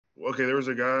Okay, there was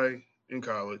a guy in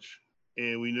college,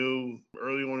 and we knew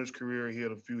early on in his career he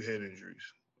had a few head injuries,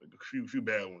 like a few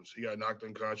bad ones. He got knocked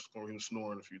unconscious or he was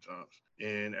snoring a few times.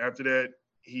 And after that,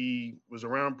 he was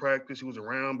around practice. He was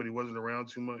around, but he wasn't around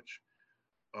too much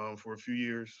for a few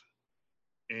years.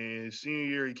 And his senior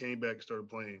year, he came back and started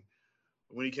playing.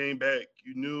 When he came back,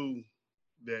 you knew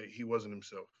that he wasn't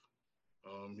himself.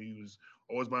 He was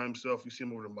always by himself. You see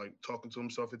him over there, like talking to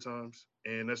himself at times,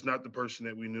 and that's not the person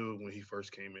that we knew when he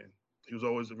first came in. He was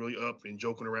always really up and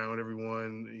joking around with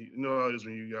everyone. You know how it is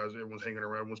when you guys, everyone's hanging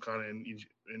around. Everyone's kind of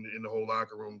in the whole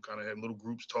locker room, kind of had little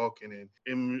groups talking.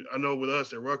 And I know with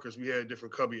us at Rutgers, we had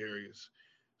different cubby areas.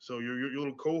 So your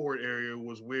little cohort area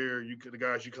was where the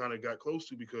guys you kind of got close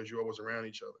to because you're always around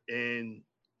each other. And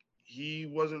he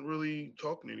wasn't really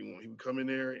talking to anyone. He would come in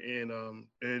there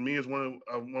and me as one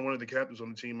of the captains on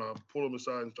the team, I pulled him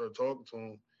aside and started talking to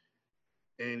him.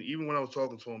 And even when I was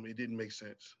talking to him, it didn't make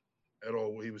sense at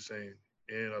all what he was saying.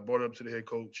 And I brought it up to the head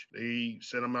coach. They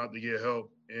sent him out to get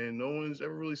help, and no one's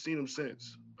ever really seen him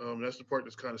since. That's the part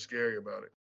that's kind of scary about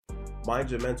it.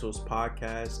 Mind Your Mental's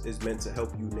podcast is meant to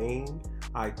help you name,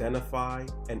 identify,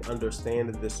 and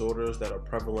understand the disorders that are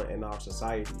prevalent in our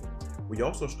society. We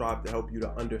also strive to help you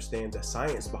to understand the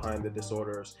science behind the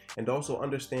disorders and also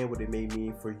understand what it may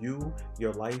mean for you,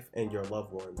 your life, and your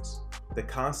loved ones. The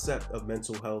concept of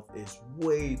mental health is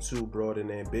way too broad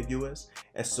and ambiguous,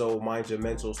 and so Mind Your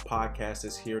Mental's podcast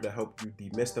is here to help you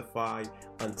demystify,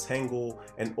 untangle,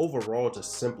 and overall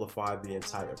just simplify the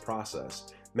entire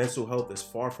process. Mental health is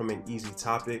far from an easy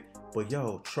topic, but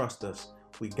yo, trust us,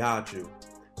 we got you.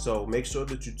 So make sure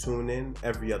that you tune in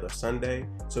every other Sunday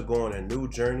to go on a new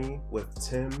journey with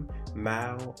Tim,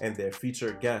 Mal, and their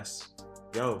featured guests.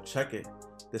 Yo, check it.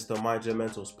 This is the Mind Your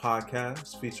Mental's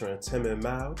podcast featuring Tim and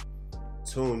Mal.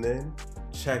 Tune in,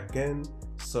 check in,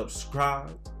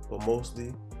 subscribe, but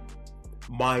mostly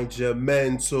mind your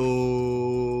mentals.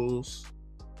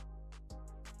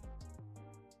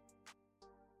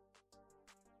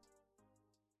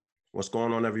 What's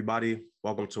going on, everybody?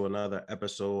 Welcome to another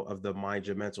episode of the Mind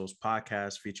Your Mentals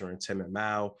podcast featuring Tim and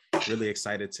Mal. Really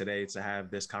excited today to have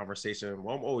this conversation.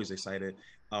 Well, I'm always excited,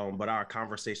 but our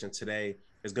conversation today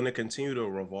is going to continue to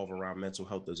revolve around mental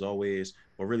health as always.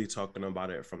 We're really talking about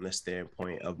it from the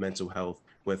standpoint of mental health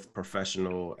with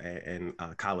professional and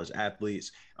college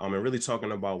athletes, and really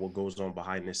talking about what goes on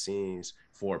behind the scenes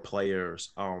for players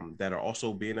that are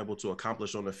also being able to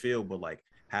accomplish on the field, but like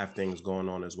have things going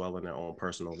on as well in their own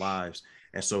personal lives.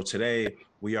 And so today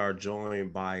we are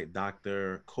joined by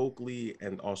Dr. Coakley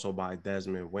and also by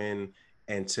Desmond Wynn.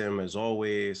 And Tim, as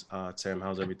always, Tim,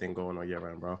 how's everything going on your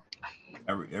end, bro?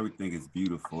 Everything is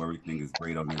beautiful. Everything is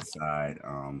great on this side.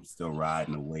 Still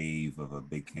riding the wave of a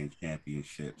Big Ten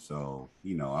championship. So,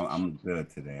 I'm good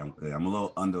today. I'm good. I'm a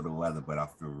little under the weather, but I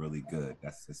feel really good.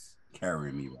 That's just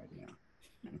carrying me right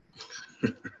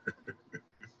now.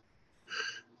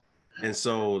 And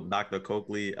so, Dr.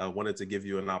 Coakley, I wanted to give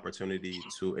you an opportunity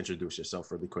to introduce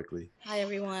yourself really quickly. Hi,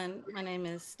 everyone. My name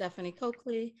is Stephany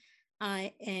Coakley.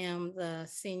 I am the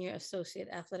Senior Associate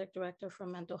Athletic Director for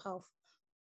Mental Health,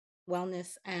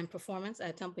 Wellness, and Performance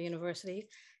at Temple University.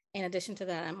 In addition to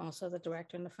that, I'm also the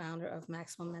Director and the founder of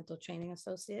Maximum Mental Training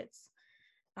Associates.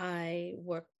 I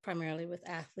work primarily with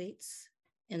athletes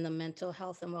in the mental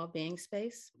health and well-being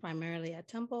space. Primarily at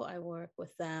Temple, I work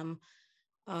with them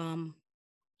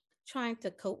trying to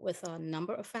cope with a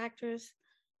number of factors.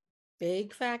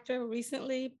 Big factor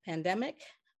recently, pandemic,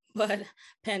 but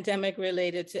pandemic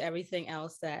related to everything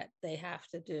else that they have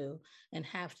to do and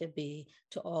have to be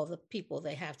to all the people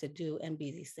they have to do and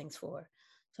be these things for.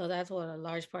 So that's what a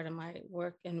large part of my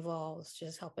work involves,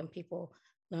 just helping people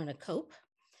learn to cope.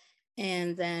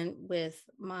 And then with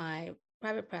my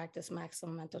private practice,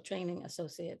 Maximum Mental Training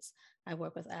Associates, I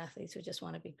work with athletes who just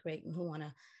want to be great and who want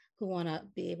to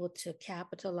be able to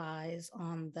capitalize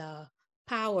on the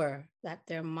power that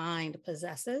their mind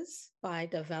possesses by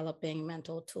developing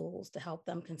mental tools to help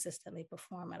them consistently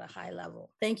perform at a high level.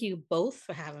 Thank you both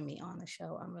for having me on the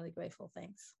show. I'm really grateful.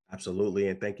 Thanks. Absolutely.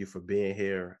 And thank you for being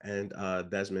here. And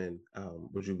Desmond,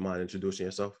 would you mind introducing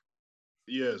yourself?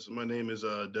 Yes, my name is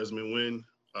Desmond Wynn.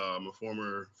 I'm a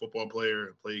former football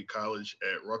player. Played college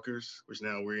at Rutgers, which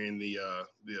now we're in the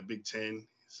Big Ten.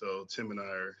 So Tim and I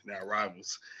are now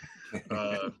rivals.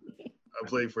 I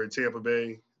played for Tampa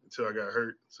Bay until I got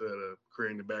hurt, so I had a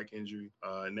career in the back injury.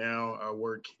 Now I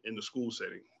work in the school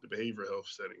setting, the behavioral health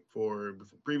setting, for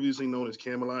previously known as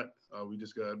Camelot. We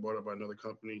just got bought up by another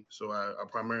company, so I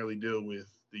primarily deal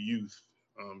with the youth,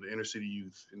 the inner city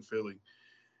youth in Philly,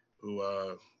 who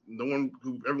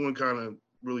everyone kind of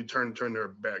really turned their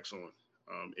backs on,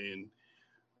 and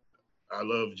I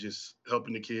love just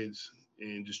helping the kids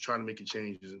and just trying to make a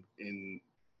change in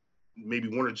maybe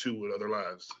one or two with other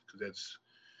lives, because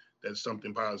that's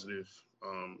something positive,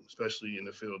 especially in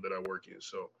the field that I work in.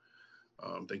 So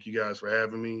thank you guys for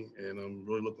having me, and I'm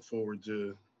really looking forward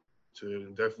to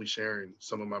definitely sharing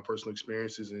some of my personal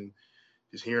experiences and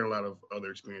just hearing a lot of other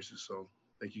experiences. So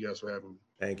thank you guys for having me.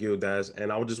 Thank you, Des.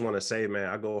 And I would just want to say, man,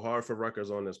 I go hard for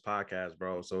Rutgers on this podcast,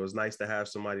 bro. So it's nice to have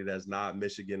somebody that's not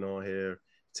Michigan on here.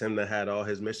 Tim that had all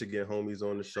his Michigan homies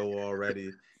on the show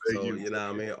already. So, you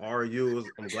know what I mean?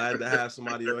 I'm glad to have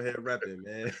somebody on here repping,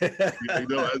 man. You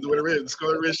know, I do what it is.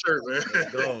 Score a red shirt, man.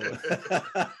 Let's go.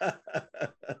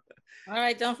 All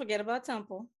right, don't forget about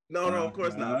Temple. No, of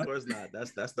course not. Of course not.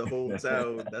 That's the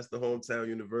hometown. That's the hometown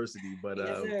university. But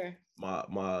Yes,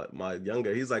 my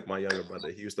younger, he's like my younger brother.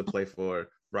 He used to play for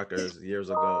Rutgers years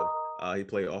ago. He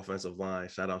played offensive line.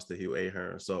 Shout outs to Hugh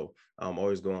Ahern. So I'm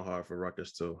always going hard for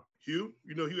Rutgers too. Hugh,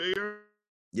 you know Hugh Ahern?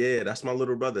 Yeah, that's my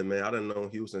little brother, man. I done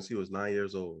known Hugh since he was 9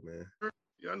 years old, man.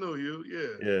 Yeah, I know Hugh.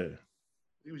 Yeah. Yeah.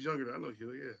 He was younger than I know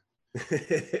Hugh.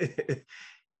 Yeah.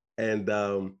 And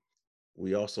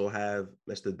we also have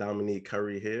Mr. Dominique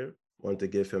Curry here. Wanted to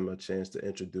give him a chance to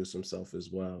introduce himself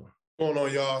as well. What's going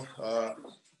on, y'all?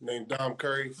 Named Dom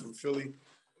Curry from Philly.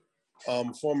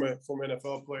 Former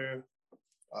NFL player.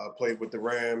 Played with the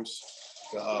Rams,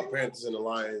 the Panthers, and the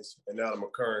Lions, and now I'm a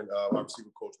current wide receiver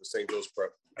coach with St. Joe's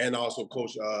Prep, and I also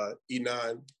coach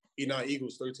E9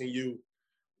 Eagles 13U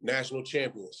national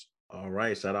champions. All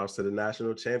right, shout outs to the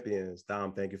national champions.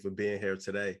 Dom, thank you for being here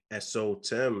today. And so,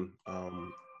 Tim,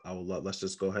 let's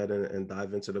just go ahead and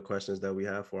dive into the questions that we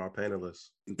have for our panelists.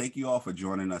 And thank you all for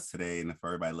joining us today, and for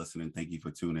everybody listening, thank you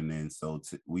for tuning in. So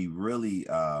we really,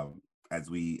 as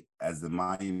the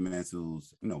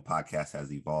Monumentals, podcast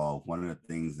has evolved, one of the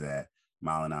things that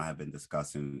Mal and I have been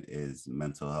discussing is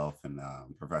mental health and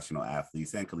professional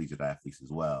athletes and collegiate athletes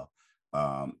as well.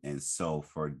 And so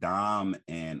for Dom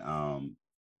and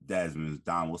Desmond,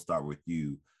 Dom, we'll start with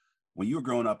you. When you were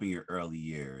growing up in your early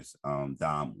years,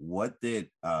 Dom, what did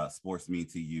sports mean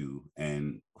to you,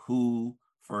 and who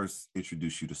first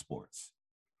introduced you to sports?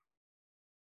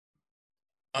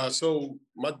 So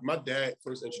my dad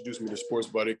first introduced me to sports,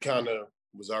 but it kind of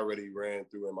was already ran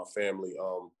through in my family.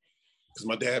 Because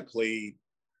my dad played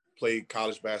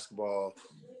college basketball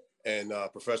and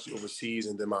professionally overseas,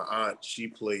 and then my aunt, she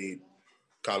played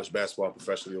college basketball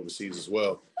professionally overseas as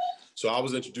well. So I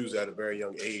was introduced at a very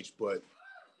young age. But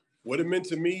what it meant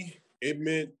to me, it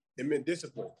meant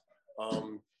discipline.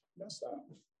 It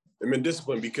meant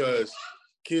discipline because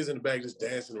kids in the back just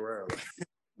dancing around.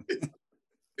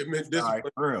 It meant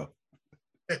discipline. For real.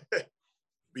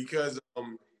 Because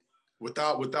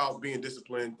without being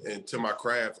disciplined and to my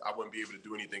craft, I wouldn't be able to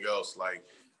do anything else. Like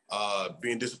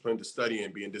being disciplined to study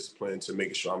and being disciplined to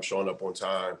making sure I'm showing up on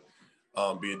time,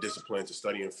 being disciplined to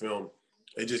study and film.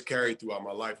 It just carried throughout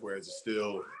my life, whereas it's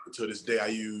still, until this day, I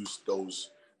use those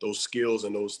skills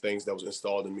and those things that was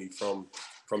installed in me from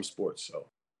sports. So,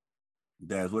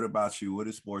 Des, what about you? What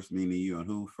does sports mean to you, and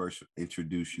who first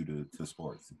introduced you to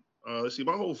sports? Let's see,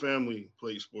 my whole family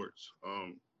played sports.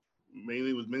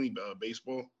 Mainly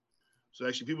baseball. So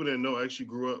actually, people didn't know I actually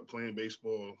grew up playing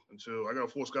baseball until I got a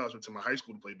full scholarship to my high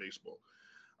school to play baseball.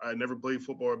 I had never played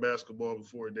football or basketball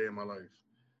before a day in my life.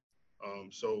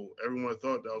 So everyone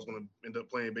thought that I was going to end up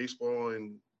playing baseball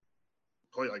and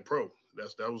play like pro.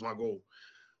 That was my goal.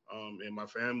 And my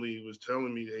family was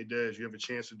telling me, "Hey, Dad, you have a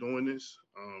chance of doing this.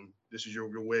 This is your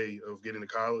way of getting to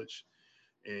college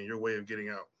and your way of getting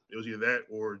out." It was either that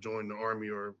or join the Army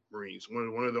or Marines,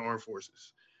 one of the armed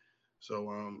forces. So,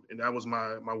 and that was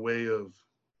my way of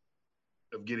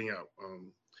getting out.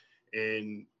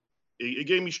 And it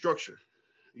gave me structure.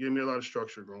 It gave me a lot of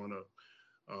structure growing up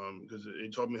because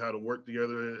it taught me how to work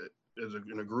together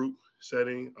in a group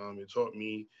setting. It taught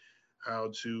me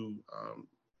how to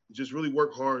just really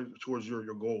work hard towards your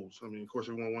goals. I mean, of course,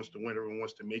 everyone wants to win. Everyone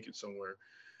wants to make it somewhere,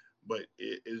 but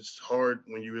it's hard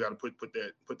when you got to put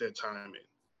that time in.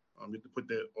 You have to put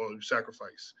that all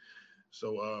sacrifice.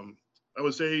 So I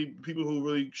would say people who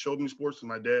really showed me sports are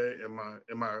my dad and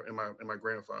my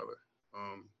grandfather.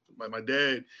 My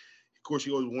dad, of course,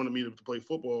 he always wanted me to play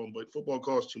football, but football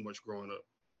cost too much growing up.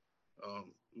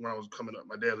 When I was coming up,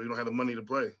 my dad, we don't have the money to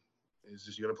play. It's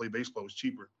just you got to play baseball. It's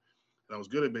cheaper, and I was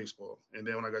good at baseball. And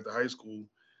then when I got to high school,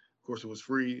 of course, it was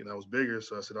free and I was bigger,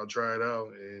 so I said I'll try it out,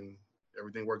 and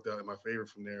everything worked out in my favor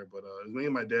from there. But it was me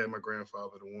and my dad and my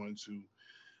grandfather the ones who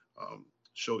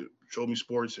showed me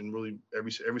sports, and really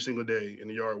every single day in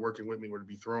the yard working with me, whether it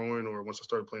be throwing or once I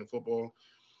started playing football,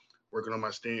 working on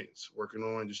my stance, working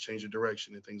on just changing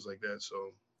direction and things like that.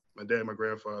 So my dad, my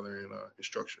grandfather, and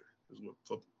structure. is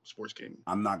what sports gave me.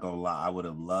 I'm not gonna lie, I would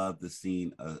have loved to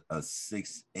seen a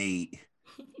 6'8".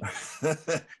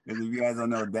 Because if you guys don't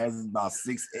know, Des is about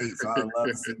 6'8", so I'd love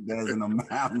to see Des in the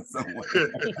mountain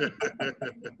somewhere.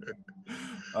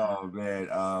 Oh man,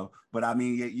 but I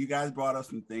mean, you guys brought up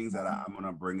some things that I'm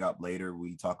gonna bring up later.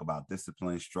 We talk about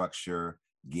discipline, structure,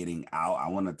 getting out. I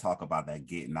want to talk about that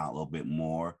getting out a little bit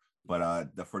more. But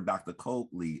for Dr.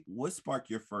 Coakley, what sparked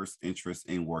your first interest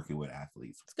in working with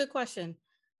athletes? It's a good question.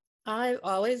 I've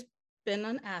always been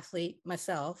an athlete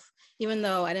myself, even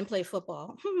though I didn't play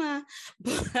football. But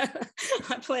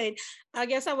I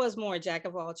guess I was more a jack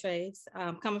of all trades.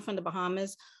 Coming from the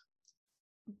Bahamas,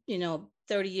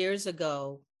 30 years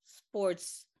ago,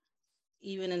 sports,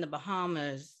 even in the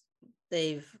Bahamas,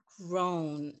 they've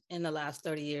grown in the last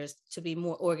 30 years to be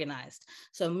more organized.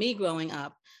 So me growing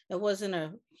up, it wasn't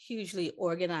a hugely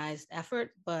organized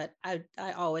effort, but I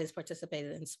always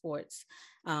participated in sports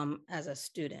as a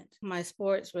student. My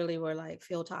sports really were like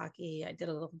field hockey. I did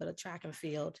a little bit of track and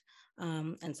field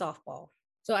and softball.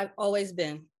 So I've always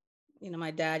been,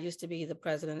 my dad used to be the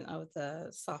president of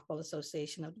the Softball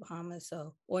Association of the Bahamas,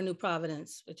 or New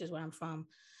Providence, which is where I'm from.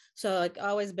 So I've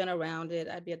always been around it.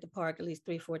 I'd be at the park at least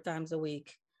 3-4 times a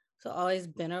week. So always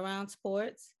been around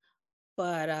sports,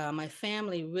 but my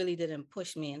family really didn't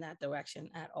push me in that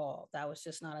direction at all. That was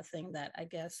just not a thing that I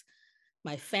guess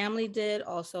my family did.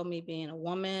 Also, me being a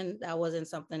woman, that wasn't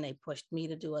something they pushed me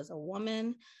to do as a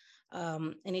woman.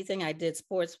 Anything I did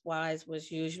sports-wise was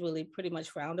usually pretty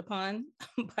much frowned upon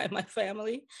by my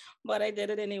family, but I did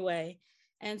it anyway.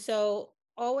 And so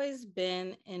always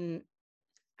been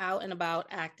out and about,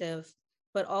 active,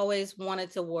 but always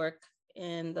wanted to work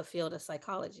in the field of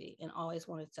psychology and always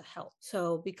wanted to help.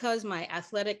 So because my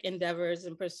athletic endeavors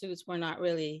and pursuits were not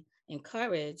really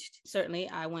encouraged, certainly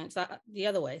I went the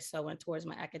other way. So I went towards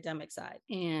my academic side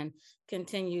and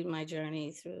continued my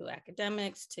journey through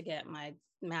academics to get my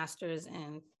master's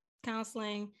in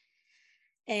counseling.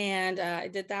 And I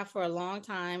did that for a long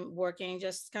time, working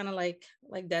just kind of like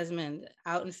Desmond,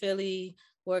 out in Philly,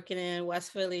 working in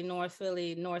West Philly, North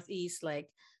Philly, Northeast, like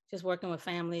just working with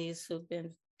families who've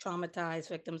been traumatized,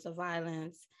 victims of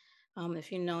violence.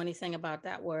 If you know anything about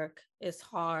that work, it's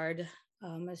hard.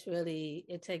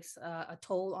 It takes a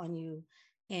toll on you.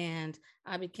 And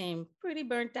I became pretty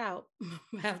burnt out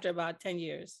after about 10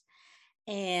 years.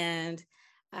 And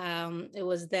it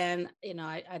was then,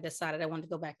 I decided I wanted to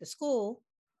go back to school,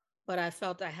 but I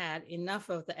felt I had enough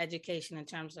of the education in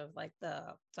terms of like the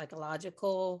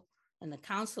psychological and the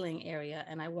counseling area,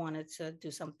 and I wanted to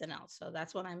do something else. So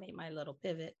that's when I made my little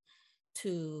pivot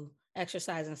to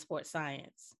exercise and sports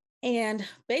science. And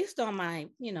based on my,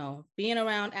 being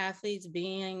around athletes,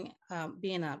 being a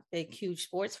big, huge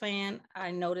sports fan,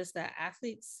 I noticed that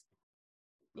athletes,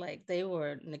 like, they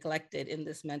were neglected in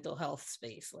this mental health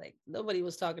space. Like, nobody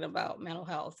was talking about mental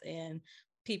health, and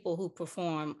people who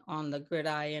perform on the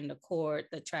gridiron, the court,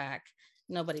 the track,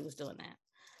 nobody was doing that.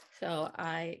 So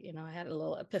I had a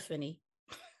little epiphany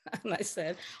and I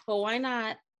said, well, why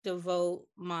not devote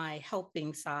my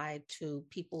helping side to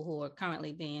people who are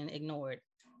currently being ignored?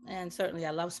 And certainly I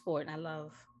love sport and I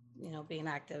love, being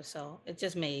active. So it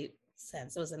just made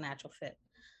sense. It was a natural fit.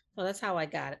 So that's how I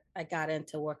got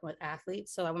into working with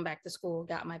athletes. So I went back to school,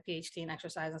 got my PhD in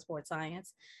exercise and sports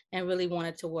science, and really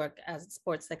wanted to work as a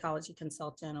sports psychology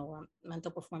consultant or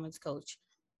mental performance coach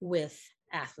with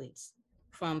athletes,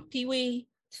 from peewee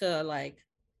to like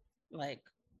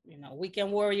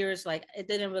weekend warriors. Like, it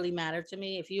didn't really matter to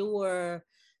me. If you were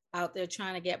out there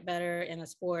trying to get better in a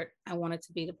sport, I wanted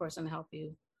to be the person to help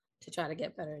you to try to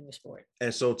get better in your sport.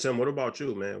 And so, Tim, what about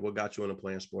you, man? What got you into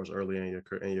playing sports early in your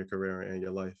career and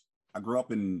your life? I grew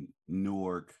up in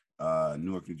Newark,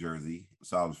 New Jersey.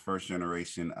 So I was first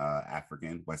generation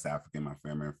African, West African. My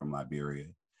family from Liberia,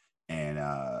 and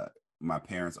my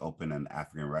parents opened an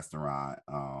African restaurant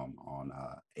on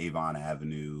Avon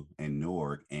Avenue in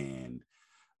Newark, and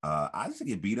I used to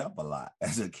get beat up a lot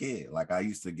as a kid. Like, I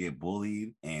used to get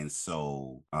bullied, and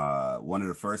so one of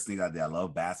the first things I did, I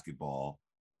love basketball.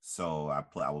 So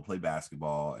I would play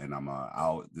basketball, and I'm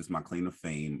this is my claim to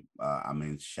fame. I'm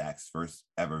in Shaq's first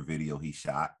ever video he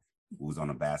shot. Who was on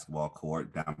a basketball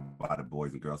court down by the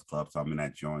Boys and Girls Club. So I'm in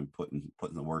that joint putting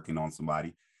the work in on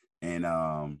somebody, and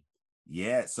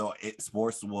so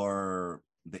sports were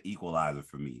the equalizer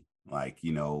for me. Like,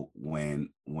 when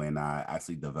I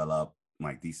actually developed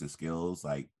like decent skills,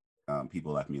 like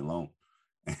people left me alone,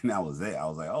 and that was it. I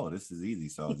was like, oh, this is easy.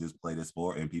 So just play this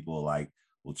sport, and people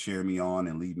will cheer me on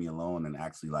and leave me alone and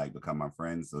actually like become my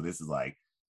friends. So this is like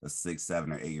a 6,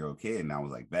 7, or 8-year-old kid, and I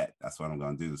was like, bet, that's what I'm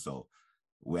gonna do. So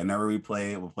whenever we'll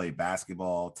play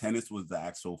basketball. Tennis was the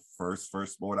actual first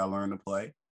sport I learned to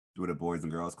play. through the Boys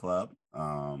and Girls Club.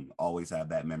 Always have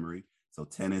that memory. So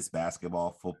tennis,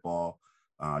 basketball, football.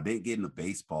 Didn't get into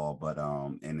baseball, but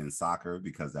and in soccer,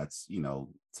 because that's, you know,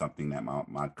 something that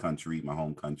my country, my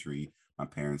home country, my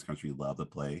parents' country love to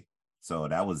play. So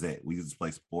that was it. We just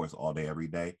play sports all day, every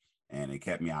day, and it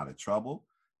kept me out of trouble.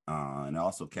 And it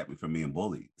also kept me from being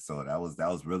bullied. So that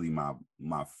was really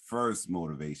my first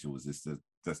motivation, was just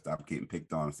to stop getting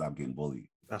picked on and stop getting bullied.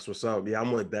 That's what's up. Yeah,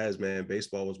 I'm with Des, man.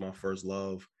 Baseball was my first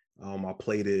love. I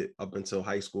played it up until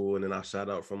high school, and then I shot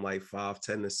out from like 5'10"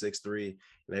 to 6'3", and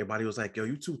everybody was like, "Yo,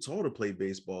 you too tall to play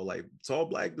baseball. Like tall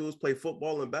black dudes play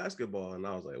football and basketball." And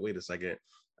I was like, "Wait a second,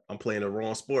 I'm playing the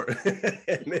wrong sport."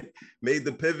 And then made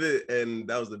the pivot, and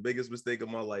that was the biggest mistake of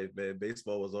my life, man.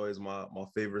 Baseball was always my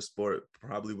favorite sport,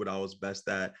 probably what I was best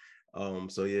at.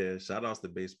 So yeah, shout outs to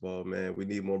baseball, man. We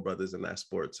need more brothers in that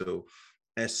sport too.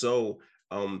 And so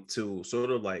to sort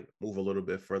of like move a little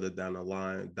bit further down the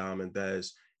line, Dom and Des,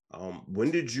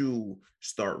 when did you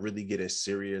start really getting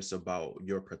serious about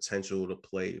your potential to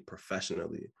play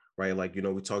professionally, right? Like, you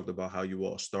know, we talked about how you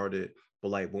all started, but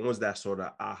like, when was that sort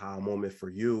of aha moment for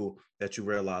you that you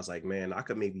realized like, man, I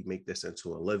could maybe make this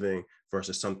into a living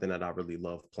versus something that I really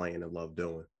love playing and love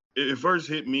doing? It first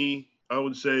hit me, I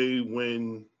would say,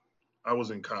 when I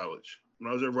was in college. When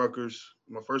I was at Rutgers,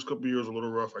 my first couple of years were a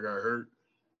little rough. I got hurt.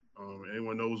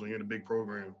 Anyone knows when you're in a big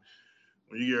program,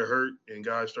 when you get hurt and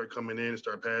guys start coming in and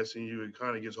start passing you, it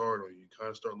kind of gets hard on you. You kind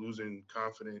of start losing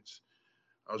confidence.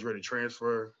 I was ready to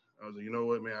transfer. I was like, you know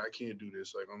what, man, I can't do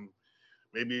this. Like,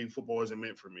 maybe football isn't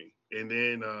meant for me. And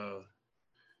then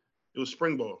it was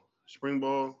spring ball. Spring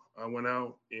ball, I went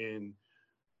out and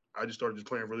I just started just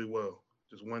playing really well.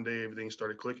 Just one day, everything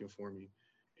started clicking for me.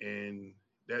 And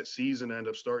that season, I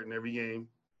ended up starting every game.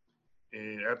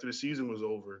 And after the season was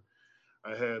over,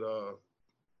 I had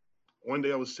one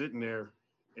day I was sitting there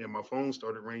and my phone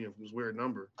started ringing from this weird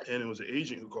number. And it was an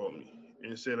agent who called me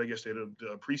and said, I guess the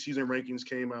preseason rankings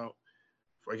came out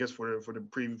for, I guess, for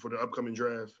the upcoming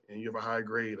draft, and you have a high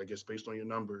grade, I guess, based on your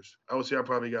numbers. I would say I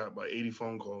probably got about 80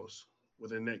 phone calls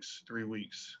within the next 3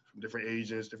 weeks from different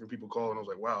agents, different people calling. I was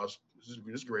like, wow, this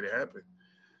is ready to happen.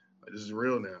 Like, this is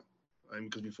real now.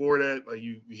 Because before that, like,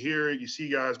 you hear it, you see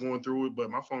guys going through it,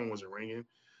 but my phone wasn't ringing.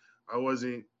 I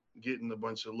wasn't getting a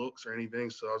bunch of looks or anything.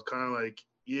 So I was kind of like,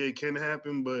 yeah, it can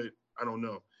happen, but I don't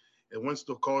know. And once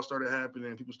the call started happening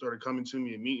and people started coming to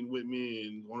me and meeting with me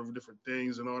and going over different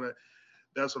things and all that,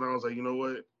 that's when I was like, you know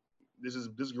what, this is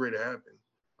great to happen.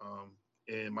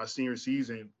 And my senior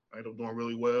season, I ended up doing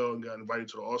really well and got invited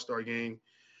to the All-Star game.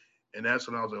 And that's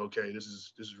when I was like, okay, this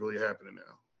is really happening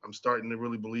now. I'm starting to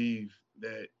really believe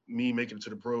that me making it to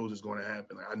the pros is going to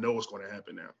happen. Like, I know it's going to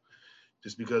happen now,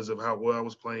 just because of how well I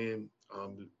was playing,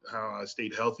 how I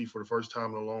stayed healthy for the first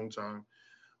time in a long time,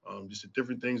 just the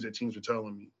different things that teams were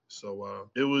telling me. So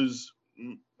it was,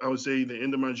 I would say, the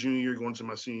end of my junior year going to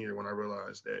my senior year when I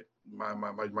realized that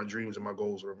my dreams and my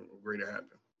goals were going to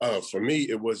happen. For me,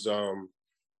 it was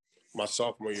my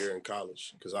sophomore year in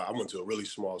college, because I went to a really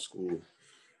small school.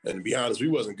 And to be honest, we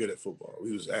wasn't good at football.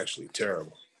 We was actually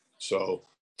terrible. So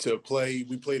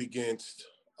we played against,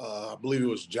 I believe it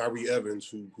was Jari Evans,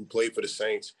 who played for the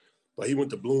Saints, but he went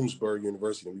to Bloomsburg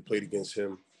University, and we played against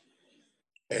him.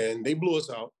 And they blew us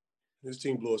out. His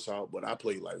team blew us out, but I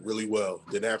played like really well.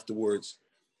 Then afterwards,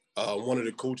 one of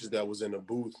the coaches that was in the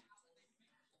booth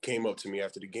came up to me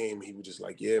after the game. He was just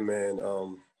like, yeah, man,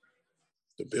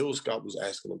 the Bill scout was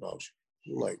asking about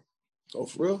you. I'm like, oh,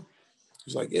 for real?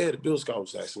 He's like, yeah, the Bill scout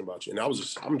was asking about you. And I'm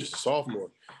just a sophomore.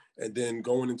 And then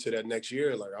going into that next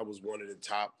year, like, I was one of the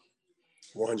top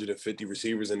 150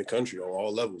 receivers in the country on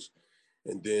all levels.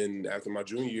 And then after my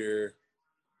junior year,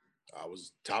 I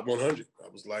was top 100. I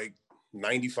was like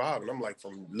 95. And I'm like,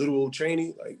 from little old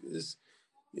Cheney, like, this,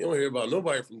 you don't hear about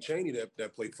nobody from Cheney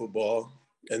that played football.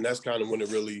 And that's kind of when it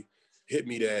really hit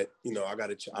me that, you know, I got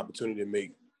an opportunity to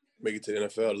make it to the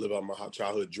NFL, to live out my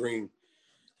childhood dream.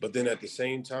 But then at the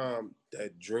same time,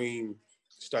 that dream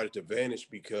started to vanish,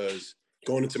 because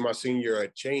going into my senior year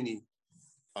at Cheney,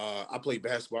 I played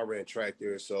basketball, I ran track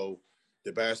there. So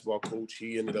the basketball coach,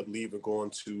 he ended up leaving,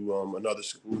 going to another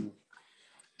school.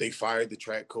 They fired the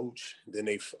track coach. Then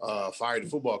they fired the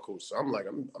football coach. So I'm like,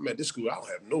 I'm at this school, I don't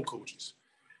have no coaches.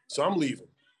 So I'm leaving.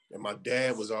 And my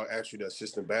dad was actually the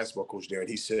assistant basketball coach there. And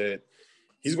he said,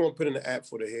 he's going to put in the app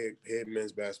for the head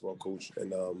men's basketball coach.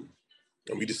 And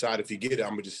we decided if he get it,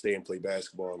 I'm going to just stay and play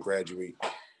basketball and graduate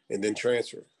and then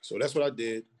transfer. So that's what I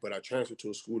did. But I transferred to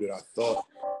a school that I thought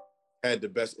had the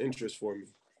best interest for me.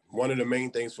 One of the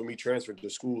main things for me transferring to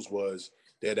schools was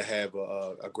they had to have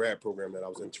a grad program that I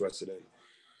was interested in.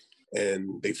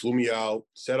 And they flew me out,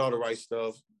 said all the right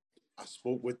stuff. I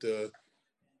spoke with the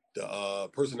the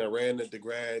person that ran the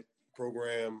grad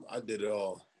program. I did it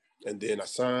all. And then I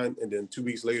signed. And then 2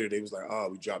 weeks later, they was like,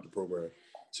 we dropped the program.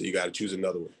 So you got to choose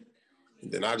another one.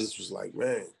 And then I just was like,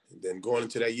 man. And then going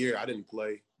into that year, I didn't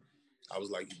play. I was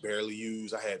like barely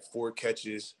used. I had 4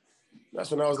 catches.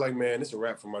 That's when I was like, man, it's a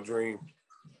wrap for my dream.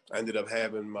 I ended up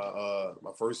having my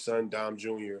first son, Dom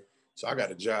Jr. So I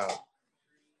got a job.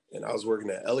 And I was working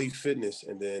at LA Fitness.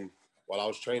 And then while I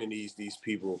was training these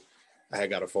people, I had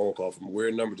got a phone call from a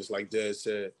weird number, just like Des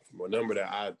said, from a number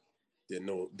that I didn't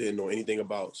know anything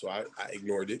about. So I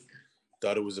ignored it.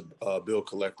 Thought it was a bill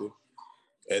collector.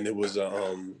 And it was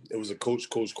a coach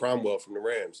Cromwell from the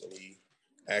Rams. And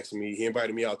he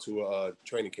invited me out to a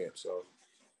training camp. So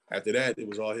after that, it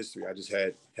was all history. I just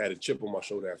had a chip on my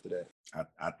shoulder after that.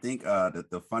 I think that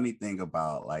the funny thing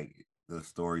about like the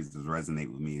stories that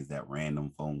resonate with me is that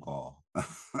random phone call,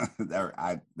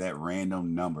 that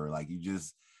random number. Like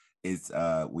it's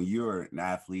when you're an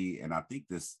athlete, and I think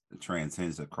this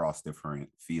transcends across different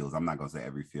fields. I'm not gonna say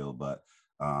every field, but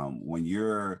when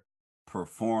you're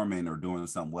performing or doing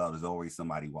something well, there's always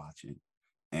somebody watching.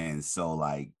 And so,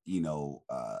 like,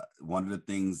 one of the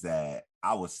things that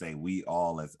I would say we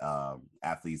all as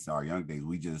athletes in our young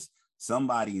days,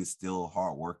 somebody instilled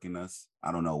hard work in us.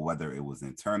 I don't know whether it was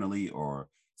internally or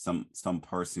some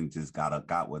person just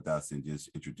got with us and just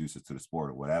introduced us to the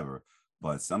sport or whatever.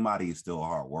 But somebody instilled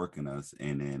hard work in us,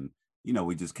 and then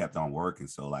we just kept on working.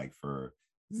 So like for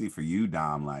you,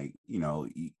 Dom, like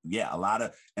a lot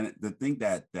of, and the thing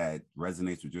that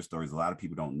resonates with your story is a lot of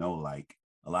people don't know, like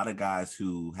a lot of guys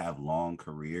who have long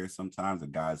careers sometimes are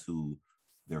guys who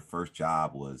their first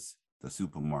job was the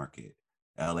supermarket,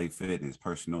 LA Fitness,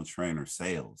 personal trainer,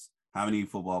 sales. How many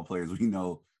football players we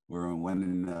know were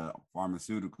winning the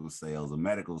pharmaceutical sales, or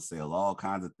medical sales, all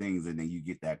kinds of things, and then you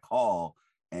get that call,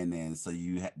 and then so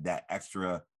that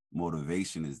extra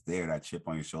motivation is there, that chip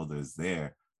on your shoulder is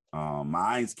there.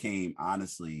 Mine came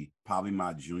honestly probably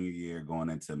my junior year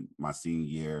going into my senior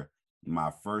year.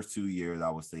 My first 2 years, I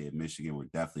would say at Michigan, were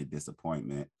definitely a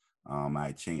disappointment. I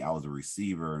was a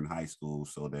receiver in high school,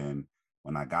 so then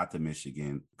when I got to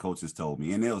Michigan, coaches told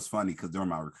me, and it was funny because during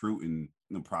my recruiting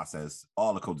process,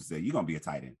 all the coaches said, "You're gonna be a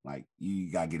tight end. Like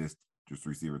you gotta get this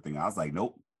receiver thing." I was like,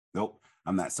 "Nope,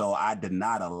 I'm not." So I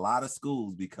denied a lot of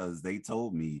schools because they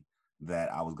told me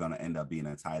that I was gonna end up being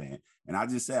a tight end, and I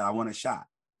just said, "I want a shot.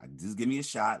 Just give me a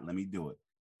shot. Let me do it."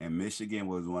 And Michigan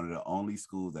was one of the only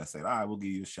schools that said, "All right, we'll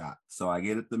give you a shot." So I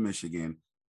get it to Michigan.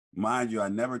 Mind you, I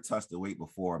never touched the weight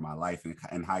before in my life.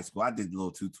 In high school, I did a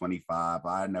little 225.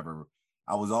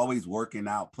 I was always working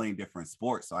out, playing different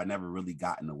sports. So I never really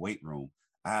got in the weight room.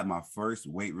 I had my first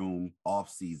weight room off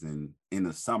season in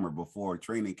the summer before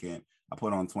training camp. I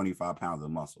put on 25 pounds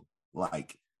of muscle,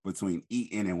 like between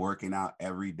eating and working out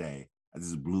every day. I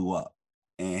just blew up.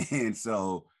 And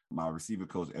so my receiver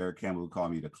coach, Eric Campbell,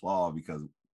 called me the Claw because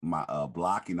my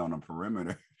blocking on the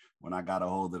perimeter, when I got a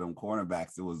hold of them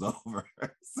cornerbacks, it was over.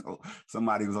 So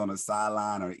somebody was on the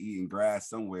sideline or eating grass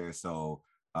somewhere. So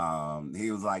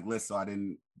he was like,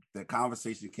 listen, the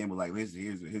conversation came with like, here's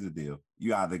the deal.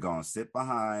 You either going to sit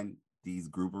behind these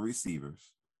group of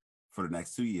receivers for the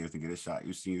next 2 years to get a shot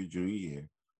your senior, junior year,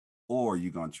 or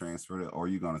you're going to transfer or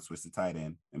you're going to switch to tight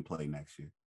end and play next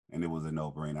year. And it was a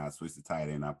no-brainer. I switched to tight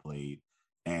end. I played.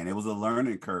 And it was a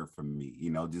learning curve for me,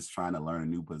 just trying to learn a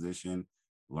new position,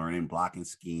 learning blocking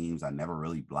schemes. I never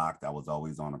really blocked. I was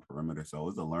always on a perimeter. So it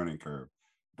was a learning curve.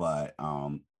 But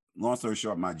long story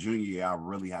short, my junior year, I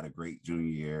really had a great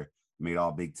junior year, made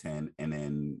all Big Ten. And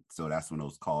then, so that's when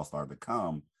those calls started to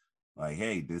come like,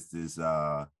 hey, this is,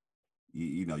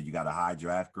 you got a high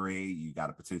draft grade. You got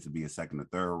a potential to be a second or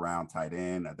third round tight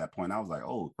end. At that point, I was like,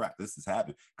 oh, crap, this is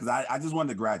happening. Because I just wanted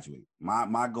to graduate.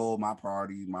 My goal, my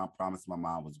priority, my promise to my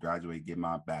mom was graduate, get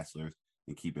my bachelor's,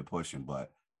 and keep it pushing.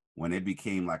 But when it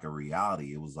became like a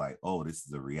reality, it was like, oh, this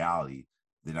is a reality.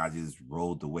 Then I just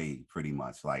rolled the wave pretty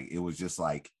much. Like, it was just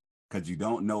like, because you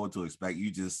don't know what to expect.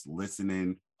 You just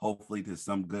listening, hopefully, to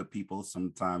some good people.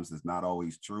 Sometimes it's not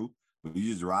always true, but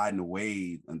you just riding the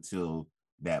wave until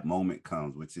that moment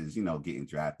comes, which is, getting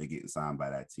drafted, getting signed by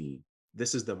that team.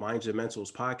 This is the Mind Your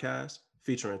Mentals podcast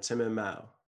featuring Tim and Mal.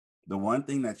 The one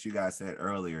thing that you guys said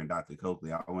earlier, and Dr.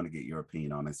 Coakley, I want to get your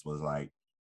opinion on this, was like,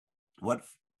 what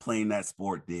playing that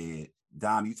sport did.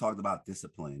 Dom, you talked about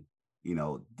discipline.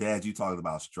 Dad, you talked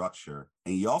about structure.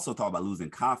 And you also talked about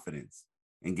losing confidence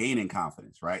and gaining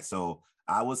confidence, right? So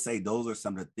I would say those are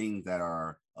some of the things that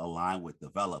are aligned with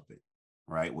development.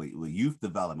 Right, with youth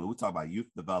development. We talk about youth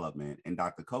development. And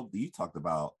Dr. Coakley, you talked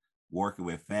about working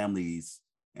with families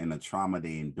and the trauma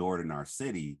they endured in our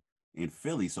city in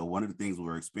Philly. So one of the things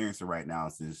we're experiencing right now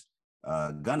is this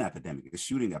gun epidemic, a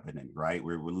shooting epidemic, right?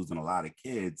 We're losing a lot of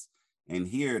kids. And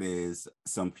here it is,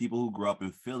 some people who grew up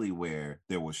in Philly where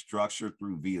there was structure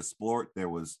through via sport. There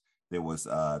was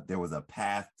a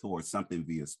path towards something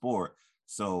via sport.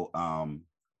 So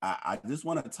I just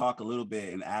want to talk a little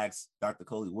bit and ask Dr.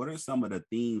 Coakley, what are some of the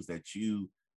themes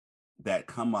that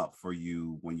come up for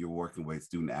you when you're working with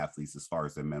student athletes as far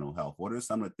as their mental health? What are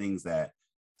some of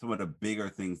the bigger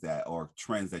things that or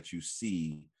trends that you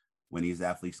see when these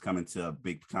athletes come into a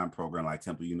big time program like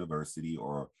Temple University,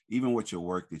 or even with your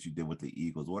work that you did with the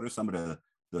Eagles? What are some of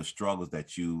the struggles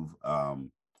that you've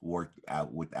worked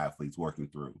out with athletes working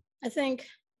through? I think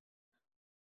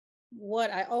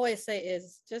what I always say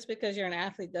is, just because you're an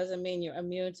athlete doesn't mean you're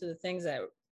immune to the things that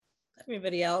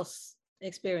everybody else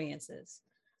experiences.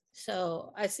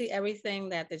 So I see everything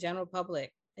that the general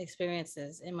public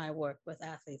experiences in my work with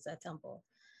athletes at Temple.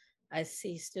 I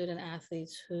see student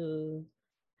athletes who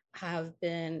have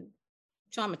been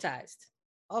traumatized,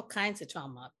 all kinds of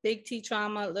trauma, big T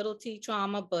trauma, little T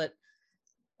trauma, but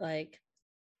like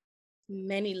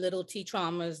many little T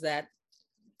traumas that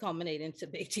culminate into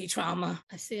big T trauma.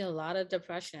 I see a lot of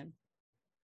depression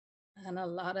and a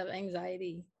lot of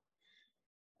anxiety,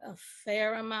 a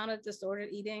fair amount of disordered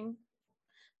eating,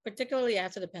 particularly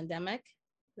after the pandemic.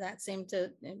 That seemed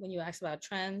to, when you asked about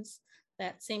trends,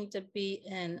 that seemed to be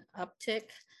an uptick.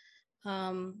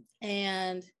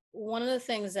 And one of the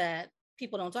things that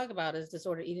people don't talk about is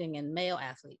disordered eating in male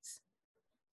athletes.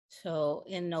 So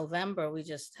in November, we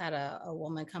just had a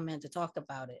woman come in to talk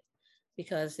about it,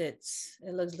 because it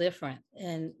looks different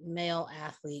in male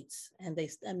athletes, and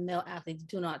male athletes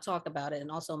do not talk about it.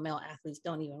 And also male athletes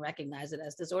don't even recognize it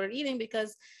as disordered eating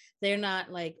because they're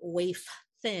not like waif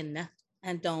thin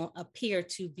and don't appear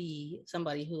to be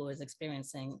somebody who is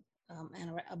experiencing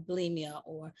bulimia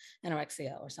or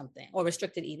anorexia or something, or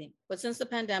restricted eating. But since the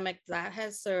pandemic, that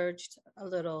has surged a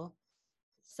little.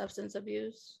 Substance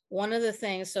abuse, one of the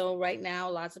things. So right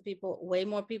now, way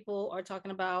more people are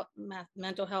talking about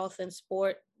mental health in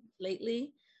sport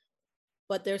lately,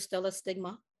 but there's still a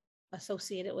stigma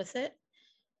associated with it.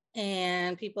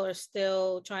 And people are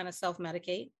still trying to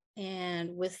self-medicate.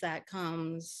 And with that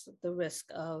comes the risk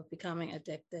of becoming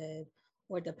addicted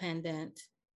or dependent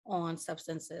on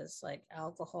substances like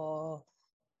alcohol,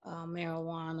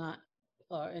 marijuana,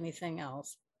 or anything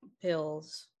else,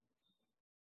 pills.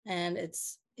 And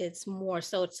it's more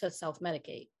so to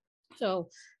self-medicate. So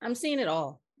I'm seeing it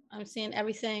all. I'm seeing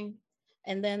everything.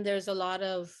 And then there's a lot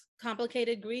of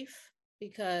complicated grief,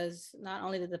 because not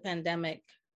only did the pandemic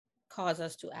cause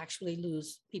us to actually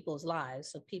lose people's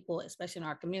lives, so people, especially in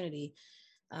our community,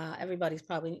 everybody's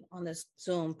probably on this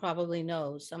Zoom probably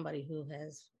knows somebody who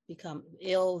has become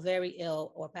ill, very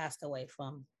ill, or passed away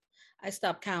from. I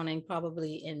stopped counting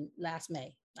probably in last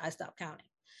May. I stopped counting.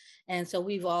 And so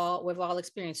we've all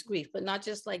experienced grief, but not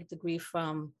just like the grief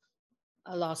from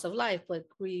a loss of life, but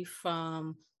grief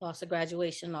from loss of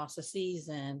graduation, loss of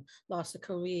season, loss of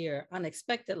career,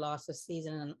 unexpected loss of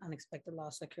season, and unexpected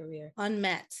loss of career,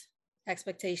 unmet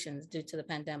expectations due to the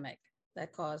pandemic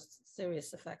that caused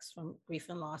serious effects from grief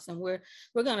and loss. And we're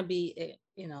going to be,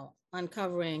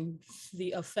 uncovering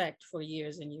the effect for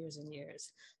years and years and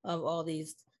years of all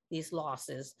these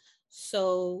losses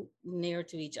so near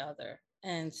to each other.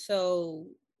 And so,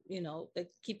 they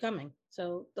keep coming.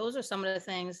 So those are some of the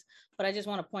things, but I just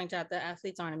want to point out that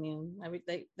athletes aren't immune.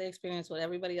 They experience what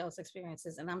everybody else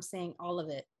experiences. And I'm seeing all of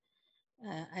it.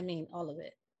 All of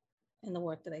it in the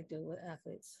work that I do with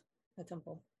athletes at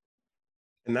Temple.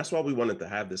 And that's why we wanted to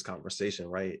have this conversation,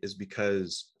 right? Is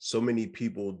because so many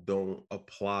people don't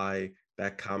apply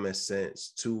that common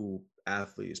sense to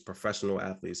athletes, professional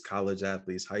athletes, college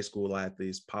athletes, high school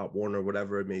athletes, Pop Warner,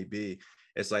 whatever it may be.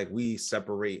 It's like we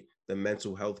separate the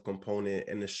mental health component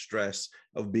and the stress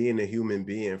of being a human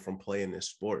being from playing this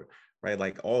sport, right?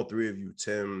 Like all three of you,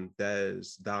 Tim, Des,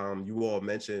 Dom, you all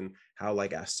mentioned how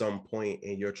like at some point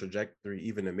in your trajectory,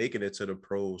 even to making it to the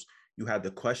pros, you had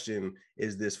the question,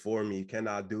 is this for me? Can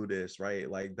I do this, right?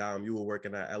 Like Dom, you were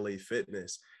working at LA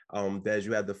Fitness. Des,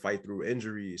 you had to fight through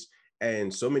injuries.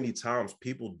 And so many times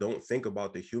people don't think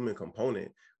about the human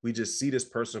component. We just see this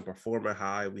person performing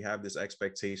high. We have this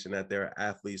expectation that they're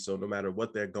athletes. So no matter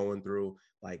what they're going through,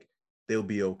 like they'll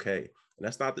be okay. And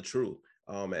that's not the truth.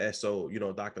 And so,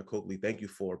 Dr. Coakley, thank you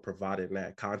for providing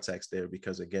that context there,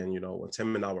 because again, when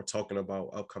Tim and I were talking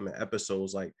about upcoming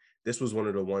episodes, like this was one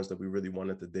of the ones that we really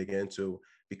wanted to dig into,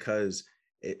 because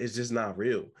it's just not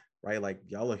real, right? Like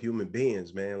y'all are human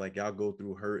beings, man. Like y'all go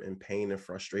through hurt and pain and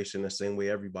frustration the same way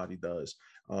everybody does.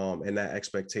 And that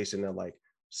expectation that like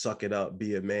suck it up,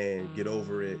 be a man, get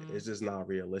over it. It's just not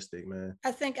realistic, man.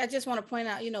 I think I just want to point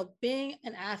out, being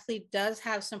an athlete does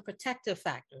have some protective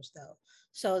factors though.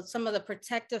 So some of the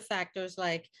protective factors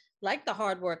like the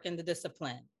hard work and the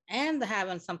discipline and the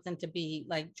having something to be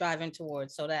like driving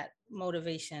towards, so that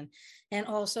motivation, and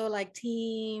also like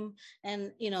team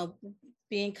and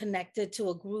being connected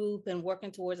to a group and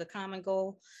working towards a common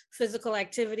goal. Physical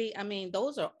activity, I mean,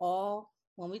 those are all,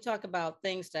 when we talk about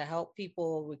things to help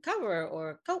people recover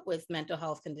or cope with mental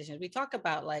health conditions, we talk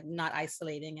about like not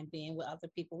isolating and being with other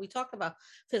people. We talk about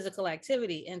physical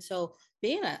activity. And so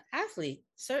being an athlete,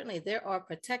 certainly there are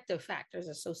protective factors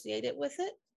associated with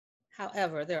it.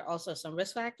 However, there are also some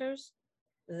risk factors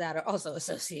that are also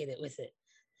associated with it,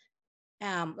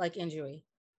 like injury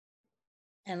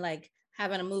and like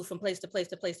having to move from place to place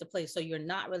to place to place. So you're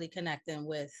not really connecting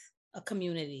with a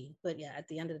community. But yeah, at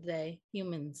the end of the day,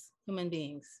 human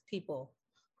beings, people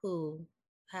who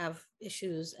have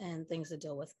issues and things to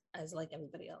deal with as like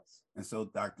everybody else. And so,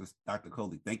 Dr.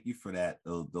 Coakley, thank you for that,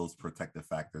 those protective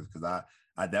factors, because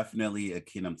I definitely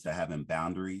akin them to having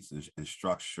boundaries and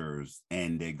structures,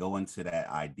 and they go into that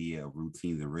idea of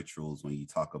routines and rituals when you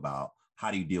talk about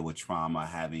how do you deal with trauma,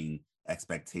 having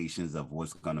expectations of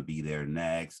what's going to be there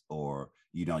next, or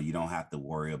you don't have to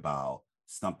worry about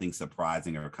something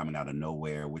surprising or coming out of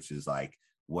nowhere, which is like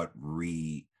what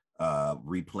replays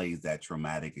that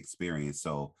traumatic experience.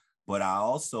 So, but I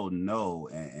also know,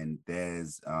 and Des,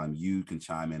 you can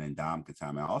chime in and Dom can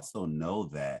chime in. I also know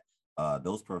that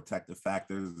those protective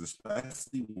factors,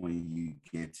 especially when you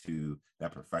get to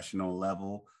that professional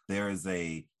level, there is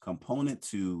a component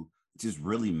to just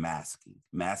really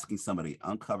masking some of the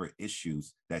uncovered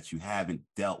issues that you haven't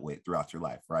dealt with throughout your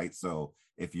life, right? So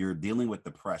if you're dealing with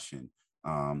depression,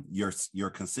 your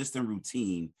consistent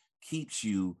routine keeps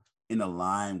you in a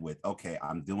line with, okay,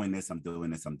 I'm doing this,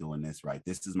 right?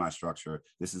 This is my structure.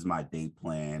 This is my day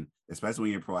plan. Especially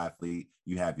when you're a pro athlete,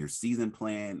 you have your season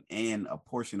plan and a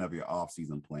portion of your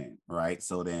off-season plan, right?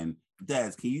 So then,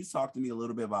 Des, can you talk to me a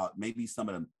little bit about maybe some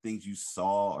of the things you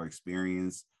saw or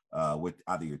experienced with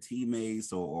either your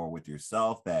teammates or with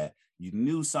yourself that you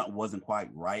knew something wasn't quite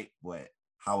right, but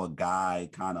how a guy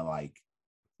kind of like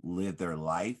lived their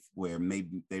life where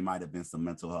maybe they might have been some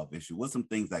mental health issue? What's some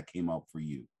things that came up for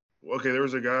you? Okay, there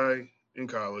was a guy in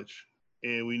college,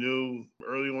 and we knew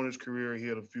early on in his career he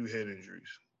had a few head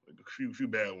injuries, like a few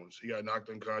bad ones. He got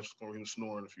knocked unconscious when he was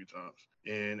snoring a few times.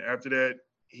 And after that,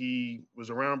 he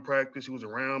was around practice. He was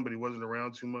around, but he wasn't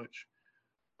around too much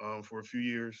for a few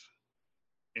years.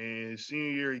 And his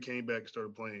senior year, he came back and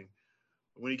started playing.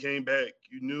 When he came back,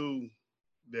 you knew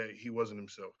that he wasn't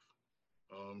himself.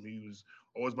 He was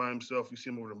always by himself. You see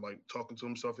him over like talking to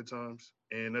himself at times.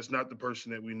 And that's not the person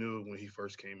that we knew when he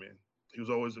first came in. He was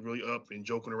always really up and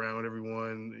joking around with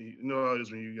everyone. You know how it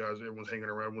is when you guys, everyone's hanging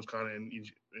around, everyone's kind of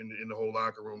in the whole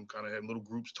locker room, kind of had little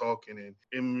groups talking.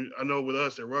 And I know with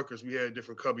us at Rutgers, we had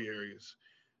different cubby areas.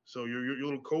 So your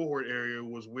little cohort area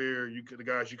was where the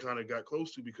guys you kind of got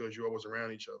close to because you're always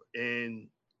around each other. And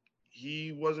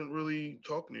he wasn't really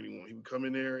talking to anyone. He would come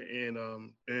in there and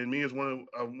me as one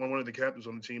of the captains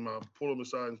on the team, I pulled him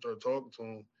aside and started talking to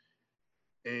him.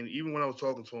 And even when I was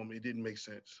talking to him, it didn't make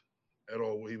sense at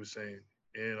all what he was saying.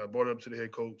 And I brought it up to the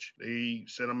head coach. They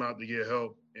sent him out to get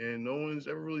help, and no one's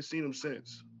ever really seen him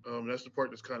since. That's the part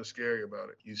that's kind of scary about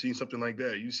it. You've seen something like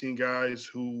that. You've seen guys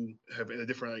who have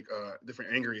different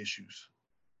anger issues,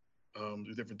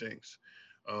 do different things.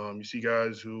 You see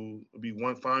guys who will be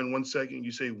fine 1 second,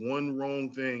 you say one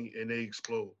wrong thing and they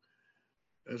explode.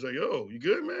 And it's like, yo, you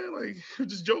good, man? Like, you're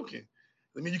just joking.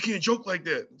 I mean, you can't joke like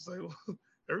that. It's like, well,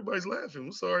 everybody's laughing.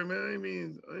 I'm sorry, man. I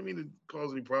didn't mean to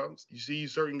cause any problems. You see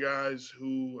certain guys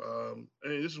who,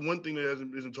 and this is one thing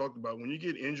that isn't talked about. When you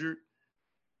get injured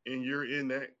and you're in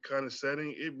that kind of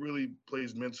setting, it really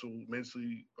plays mental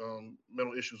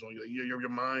issues on you. Like, your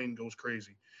mind goes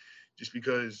crazy just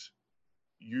because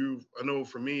I know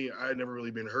for me, I had never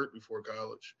really been hurt before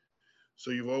college.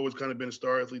 So you've always kind of been a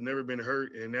star athlete, never been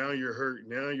hurt, and now you're hurt.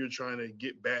 Now you're trying to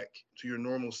get back to your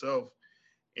normal self,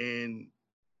 and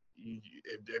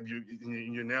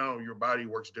now your body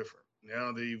works different.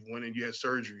 Now they've went and you had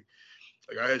surgery.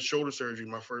 Like I had shoulder surgery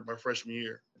my freshman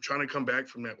year. Trying to come back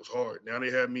from that was hard. Now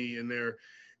they have me in there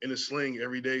in a sling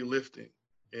every day lifting,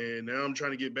 and now I'm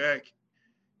trying to get back,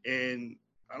 and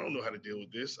I don't know how to deal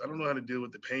with this. I don't know how to deal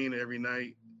with the pain every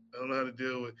night. I don't know how to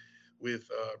deal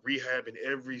with rehabbing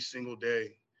every single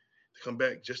day to come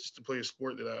back just to play a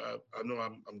sport that I know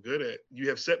I'm good at. You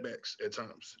have setbacks at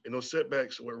times, and those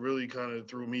setbacks were really kind of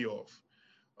threw me off.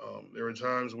 There were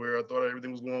times where I thought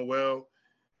everything was going well,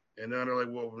 and now they're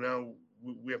like, well, now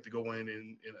we have to go in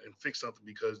and fix something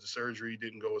because the surgery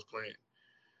didn't go as planned.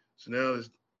 So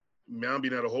now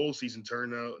being out a whole season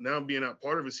turned out, now being out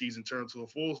part of a season turned to a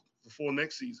full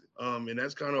next season. And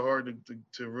that's kind of hard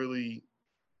to really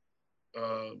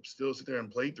still sit there and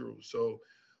play through. So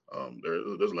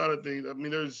there's a lot of things. I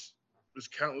mean, there's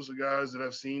countless of guys that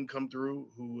I've seen come through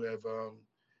who have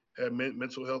had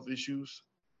mental health issues.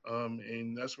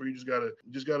 And that's where you just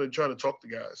gotta try to talk to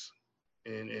guys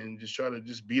and just try to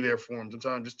just be there for them.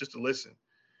 Sometimes just to listen.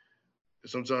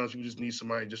 Sometimes you just need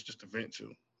somebody just to vent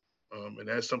to. And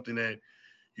that's something that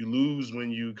you lose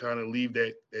when you kind of leave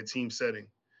that team setting.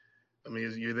 I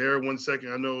mean, you're there 1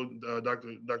 second. I know,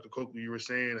 Dr. Coakley, you were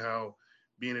saying how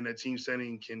being in that team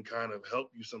setting can kind of help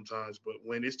you sometimes, but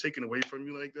when it's taken away from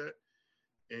you like that,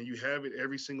 and you have it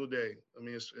every single day. I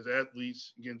mean, as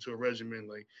athletes, you get into a regimen,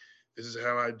 like, this is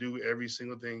how I do every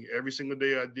single thing. Every single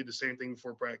day I did the same thing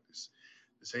before practice,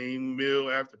 the same meal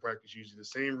after practice, usually the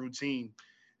same routine.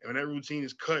 And when that routine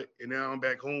is cut and now I'm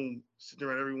back home sitting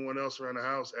around everyone else around the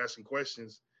house asking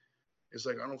questions, it's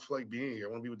like, I don't feel like being here.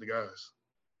 I want to be with the guys.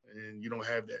 And you don't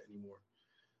have that anymore.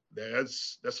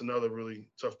 That's another really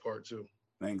tough part too.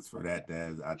 Thanks for that,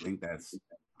 Des. I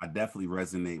definitely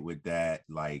resonate with that,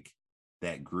 like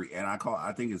that grief. And I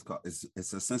think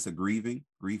it's a sense of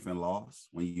grief and loss.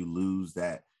 When you lose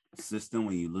that system,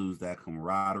 when you lose that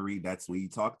camaraderie, that's when you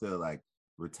talk to like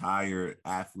retired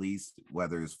athletes,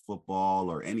 whether it's football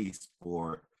or any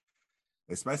sport,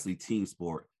 especially team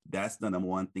sport, that's the number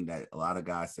one thing that a lot of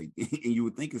guys say. And you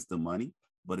would think it's the money,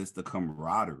 but it's the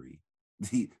camaraderie,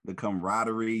 the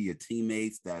camaraderie, your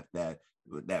teammates, that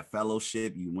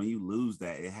fellowship. When you lose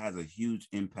that, it has a huge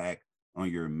impact on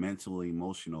your mental,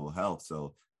 emotional health.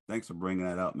 So thanks for bringing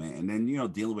that up, man. And then,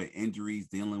 dealing with injuries,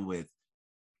 the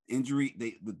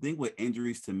thing with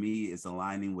injuries to me is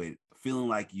aligning with feeling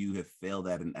like you have failed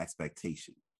at an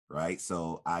expectation, right?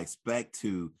 So I expect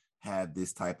to have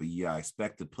this type of year, I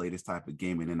expect to play this type of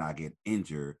game, and then I get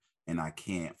injured and I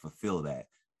can't fulfill that.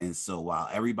 And so while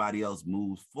everybody else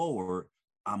moves forward,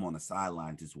 I'm on the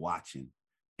sideline just watching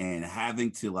and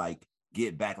having to like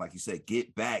get back, like you said,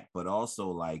 but also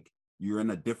like you're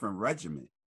in a different regiment.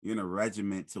 You're in a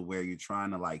regiment to where you're trying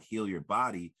to like heal your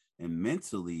body, and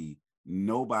mentally,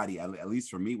 nobody, at least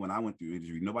for me, when I went through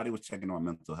injury, nobody was checking on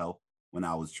mental health when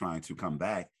I was trying to come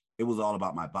back. It was all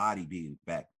about my body being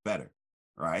back better,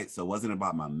 right? So it wasn't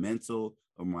about my mental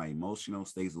or my emotional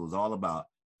states. It was all about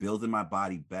building my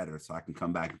body better so I can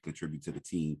come back and contribute to the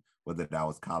team, whether that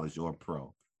was college or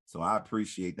pro. So I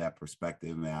appreciate that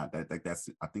perspective, man.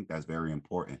 I think that's very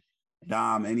important.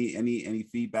 Dom, any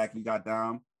feedback you got,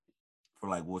 Dom, for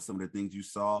like what some of the things you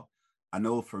saw? I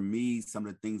know for me, some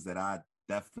of the things that I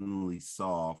definitely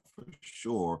saw for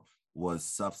sure was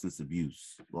substance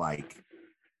abuse, like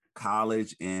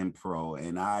college and pro.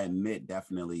 And I admit,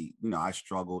 definitely, I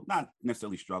struggled, not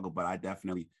necessarily struggled, but I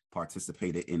definitely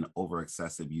participated in over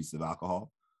excessive use of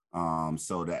alcohol.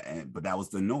 But that was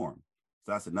the norm.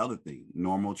 So that's another thing,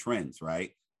 normal trends,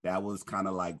 right? That was kind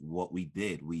of like what we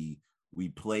did. We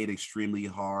played extremely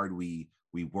hard. We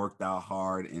worked out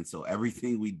hard. And so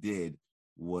everything we did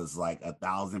was like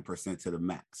 1,000% to the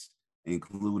max,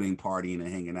 including partying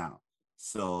and hanging out.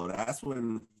 So that's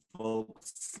when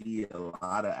folks see a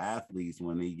lot of athletes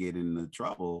when they get into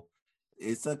trouble.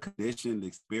 It's a conditioned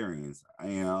experience.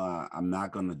 I'm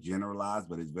not going to generalize,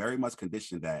 but it's very much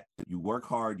conditioned that you work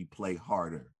hard, you play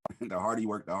harder. The harder you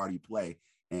work, the harder you play.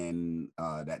 And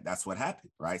that's what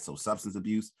happened, right? So substance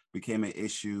abuse became an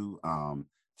issue.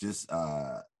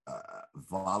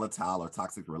 Volatile or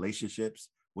toxic relationships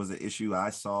was an issue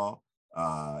I saw.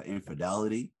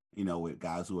 Infidelity, with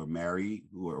guys who are married,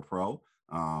 who are pro.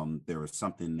 There was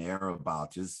something there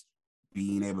about just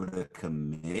being able to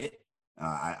commit.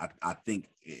 I think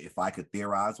if I could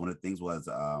theorize, one of the things was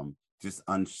just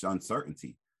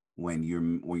uncertainty. When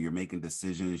you're making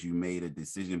decisions, you made a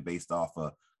decision based off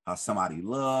of how somebody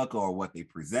looked or what they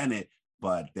presented,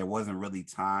 but there wasn't really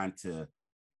time to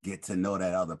get to know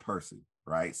that other person,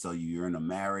 right? So you're in a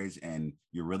marriage and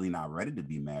you're really not ready to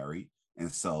be married.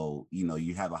 And so,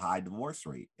 you have a high divorce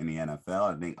rate in the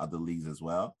NFL, I think other leagues as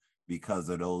well, because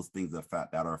of those things that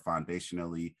are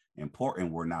foundationally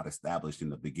important were not established in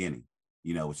the beginning,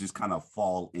 which just kind of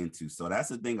fall into. So that's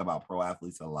the thing about pro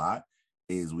athletes a lot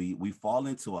is we fall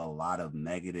into a lot of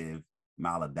negative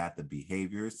maladaptive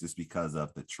behaviors just because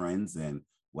of the trends and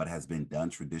what has been done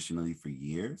traditionally for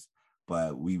years.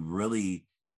 But we really,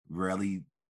 really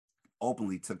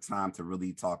openly took time to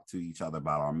really talk to each other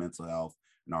about our mental health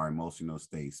and our emotional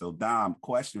state. So Dom,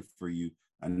 question for you.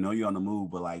 I know you're on the move,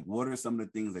 but like, what are some of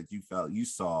the things that you felt you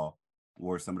saw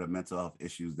were some of the mental health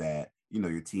issues that,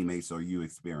 your teammates or you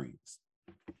experienced?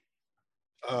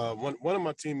 One of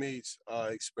my teammates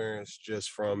experienced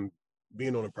just from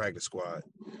being on a practice squad,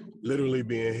 literally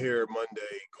being here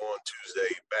Monday, going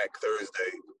Tuesday, back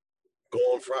Thursday,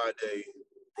 going Friday,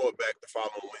 brought back the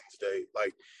following Wednesday.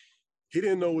 Like, he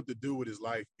didn't know what to do with his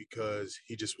life because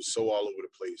he just was so all over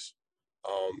the place.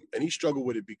 And he struggled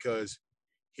with it because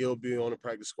he'll be on a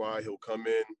practice squad. He'll come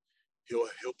in. He'll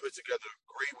put together a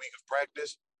great week of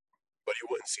practice, but he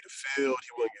wouldn't see the field. He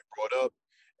wouldn't get brought up,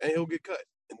 and he'll get cut.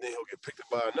 And then he'll get picked up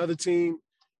by another team,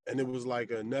 and it was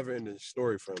like a never-ending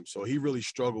story for him. So he really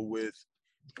struggled with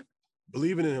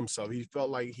believing in himself. He felt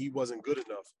like he wasn't good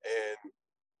enough, and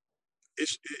it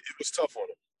was tough on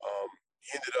him.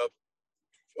 He ended up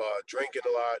drinking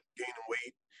a lot, gaining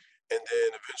weight, and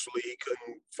then eventually he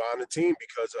couldn't find a team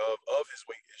because of his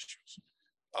weight issues.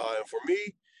 And for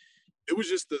me, it was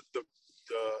just the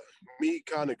me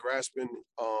kind of grasping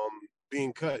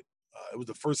being cut. It was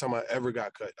the first time I ever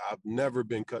got cut. I've never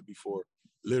been cut before,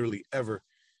 literally ever.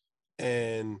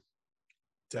 And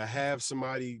to have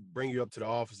somebody bring you up to the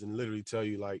office and literally tell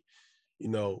you, like, you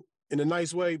know, in a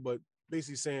nice way, but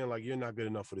basically saying, like, you're not good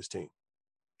enough for this team.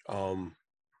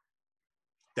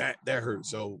 That hurt.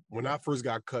 So when I first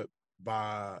got cut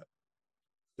by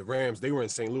the Rams, they were in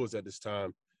St. Louis at this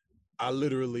time. I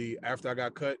literally, after I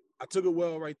got cut, I took it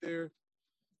well right there.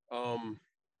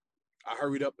 I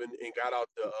hurried up and got out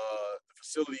the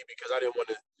facility because I didn't want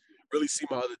to really see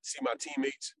my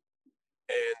teammates.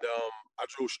 And I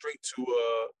drove straight to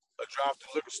a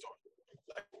drive-through liquor store,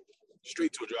 like,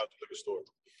 straight to a drive-through liquor store.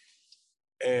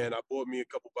 And I bought me a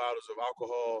couple bottles of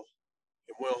alcohol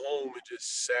and went home and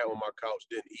just sat on my couch,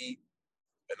 didn't eat,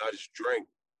 and I just drank.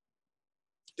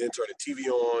 Didn't turn the TV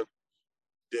on,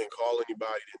 didn't call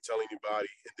anybody, didn't tell anybody.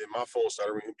 And then my phone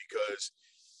started ringing because,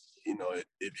 you know,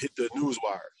 it hit the news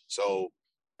wire. So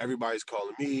everybody's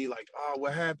calling me like, oh,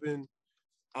 what happened?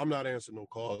 I'm not answering no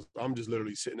calls. I'm just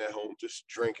literally sitting at home, just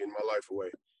drinking my life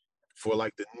away for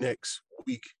like the next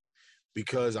week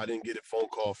because I didn't get a phone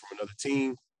call from another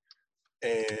team.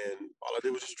 And all I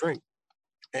did was just drink.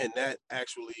 And that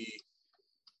actually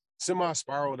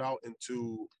semi-spiraled out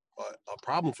into a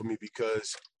problem for me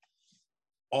because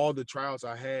all the trials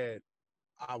I had,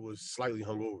 I was slightly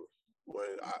hungover.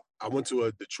 When I went to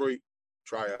a Detroit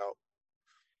tryout,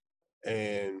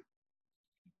 and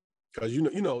because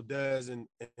you know, Des and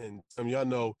some of y'all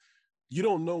know, you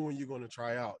don't know when you're going to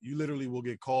try out. You literally will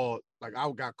get called. Like, I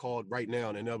got called right now,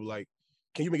 and they'll be like,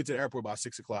 "Can you make it to the airport by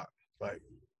 6 o'clock?" Like,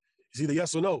 it's either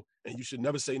yes or no, and you should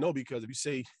never say no because if you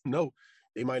say no,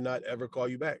 they might not ever call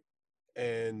you back.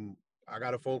 And I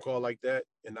got a phone call like that,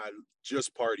 and I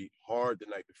just partied hard the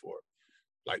night before,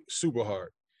 like super hard.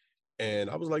 And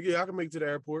I was like, yeah, I can make it to the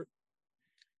airport.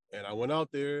 And I went out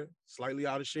there slightly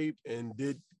out of shape and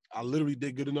I literally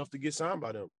did good enough to get signed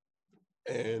by them.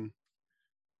 And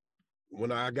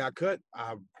when I got cut,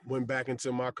 I went back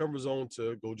into my comfort zone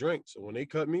to go drink. So when they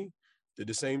cut me, did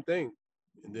the same thing.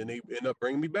 And then they ended up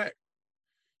bringing me back.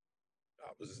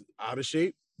 I was out of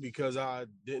shape because I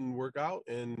didn't work out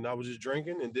and I was just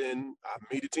drinking. And then I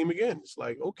made the team again. It's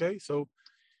like, okay, so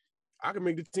I can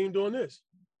make the team doing this.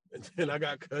 And then I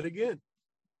got cut again.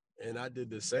 And I did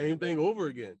the same thing over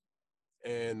again.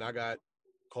 And I got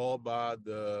called by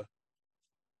the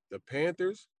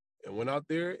Panthers and went out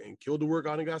there and killed the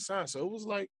workout and got signed. So it was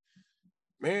like,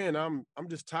 man, I'm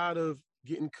just tired of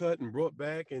getting cut and brought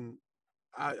back. And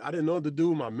I didn't know what to do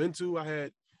with my mental.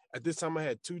 At this time I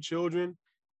had 2 children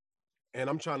and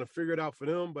I'm trying to figure it out for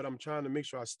them, but I'm trying to make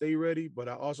sure I stay ready. But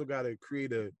I also got to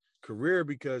create a career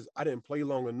because I didn't play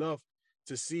long enough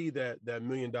to see that $1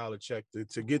 million check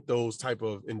to get those type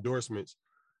of endorsements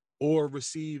or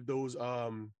receive those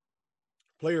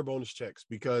player bonus checks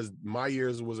because my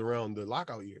years was around the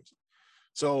lockout years.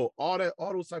 So all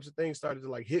those types of things started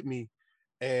to like hit me,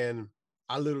 and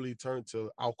I literally turned to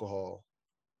alcohol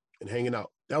and hanging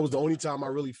out. That was the only time I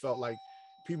really felt like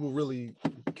people really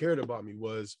cared about me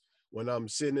was when I'm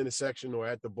sitting in a section or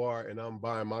at the bar and I'm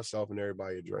buying myself and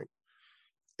everybody a drink.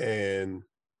 And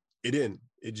it didn't.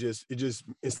 It just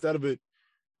instead of it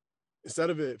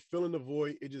filling the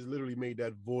void, it just literally made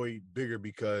that void bigger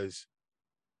because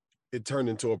it turned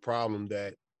into a problem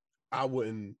that I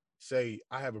wouldn't say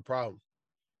I have a problem.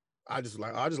 I just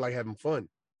like having fun.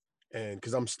 And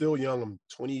because I'm still young, I'm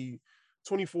 20,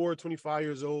 24, 25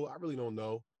 years old. I really don't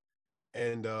know.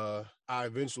 And I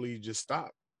eventually just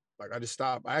stopped. Like I just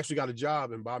stopped. I actually got a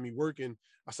job, and by me working,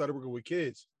 I started working with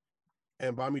kids.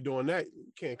 And by me doing that,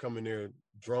 you can't come in there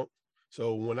drunk.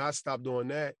 So when I stopped doing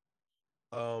that,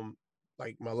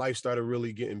 like my life started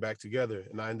really getting back together.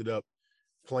 And I ended up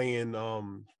playing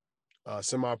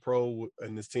semi-pro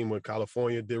in this team with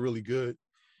California. Did really good.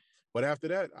 But after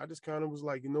that, I just kind of was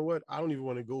like, you know what? I don't even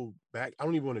want to go back. I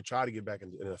don't even want to try to get back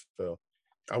into the NFL.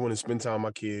 I went and spent time with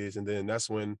my kids, and then that's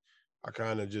when I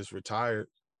kind of just retired.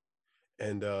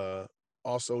 And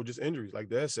also just injuries, like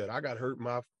Dad said, I got hurt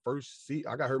my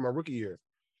I got hurt my rookie year.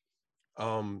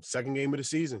 Second game of the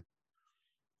season,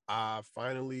 I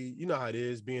finally, you know how it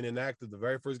is, being inactive. The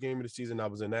very first game of the season, I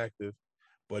was inactive,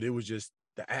 but it was just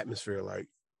the atmosphere. Like,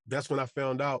 that's when I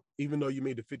found out, even though you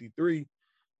made the 53,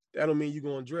 that don't mean you're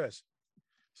going to dress.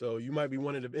 So you might be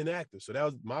one of the inactive. So that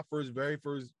was my very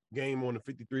first game on the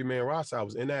 53-man roster. I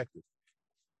was inactive.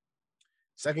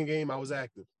 Second game, I was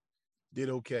active. Did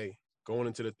okay. Going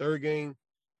into the third game,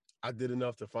 I did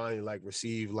enough to finally like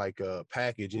receive like a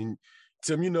package. And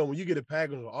Tim, you know, when you get a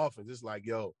package on offense, it's like,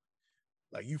 yo,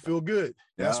 like you feel good.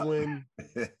 That's when,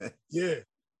 yeah,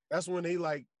 that's when they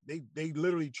like they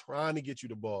literally trying to get you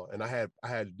the ball. And I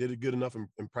had did it good enough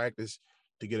in practice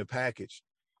to get a package.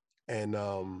 And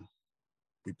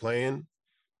we playing,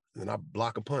 and then I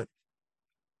block a punt.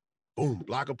 Boom,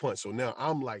 block a punt. So now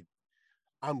I'm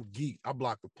geeked. I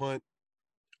blocked the punt.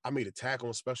 I made a tackle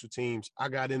on special teams. I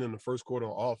got in the first quarter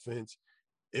on offense.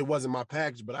 It wasn't my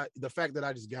package, but the fact that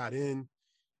I just got in,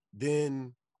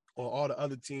 then on all the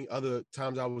other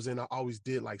times I was in, I always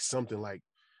did like something like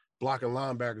blocking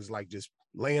linebackers, like just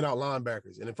laying out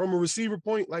linebackers. And then from a receiver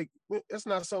point, like that's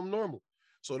not something normal.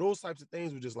 So those types of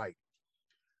things were just like,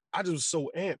 I just was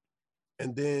so amped.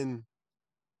 And then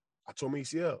I tore my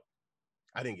ACL.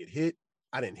 I didn't get hit.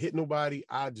 I didn't hit nobody.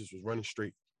 I just was running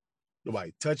straight.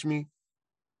 Nobody touched me.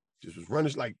 Just was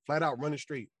running, like flat out running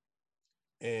straight.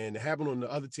 And it happened on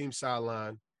the other team's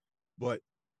sideline. But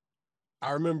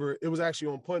I remember it was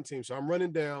actually on punt team. So I'm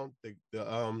running down.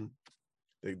 The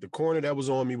corner that was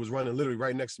on me was running literally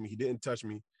right next to me. He didn't touch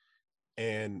me.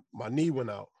 And my knee went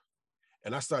out.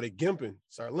 And I started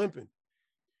limping.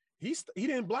 He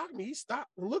didn't block me. He stopped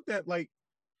and looked at like,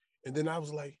 and then I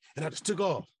was like, and I just took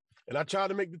off. And I tried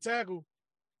to make the tackle.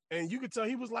 And you could tell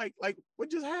he was like,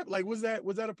 what just happened? Like, was that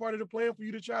a part of the plan for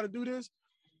you to try to do this?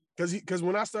 Because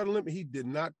when I started limping, he did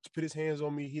not put his hands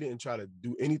on me. He didn't try to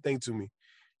do anything to me.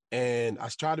 And I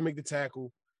tried to make the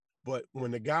tackle, but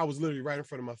when the guy was literally right in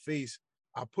front of my face,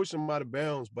 I pushed him out of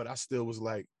bounds, but I still was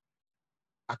like,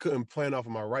 I couldn't plant off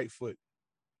of my right foot.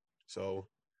 So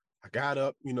I got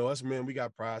up, you know, us men, we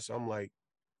got pride. So I'm like,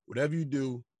 whatever you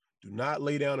do not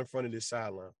lay down in front of this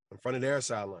sideline, in front of their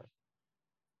sideline.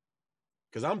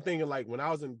 Because I'm thinking like when I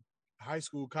was in high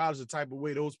school, college, the type of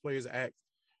way those players act,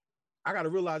 I got to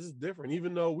realize it's different.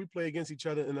 Even though we play against each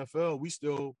other in the NFL, we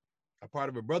still are part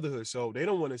of a brotherhood. So they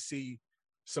don't want to see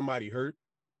somebody hurt.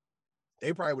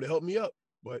 They probably would have helped me up.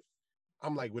 But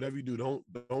I'm like, whatever you do,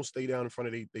 don't stay down in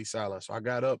front of they sideline. So I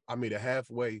got up, I made it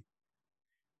halfway,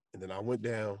 and then I went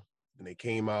down, and they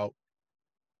came out,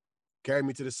 carried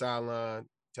me to the sideline,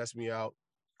 tested me out,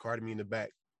 carted me in the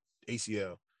back,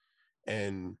 ACL.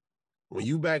 And when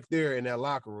you back there in that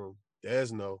locker room,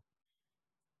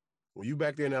 when you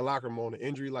back there in that locker room on an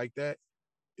injury like that,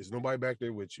 there's nobody back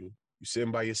there with you. You're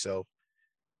sitting by yourself.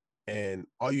 And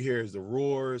all you hear is the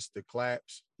roars, the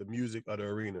claps, the music of the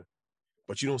arena.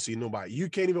 But you don't see nobody. You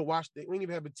can't even watch. We didn't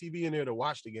even have a TV in there to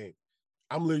watch the game.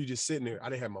 I'm literally just sitting there. I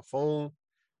didn't have my phone.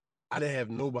 I didn't have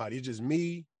nobody. It's just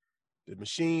me, the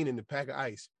machine, and the pack of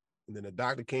ice. And then the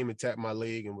doctor came and tapped my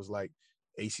leg and was like,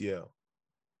 ACL.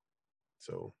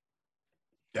 So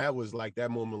that was like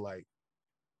that moment, like,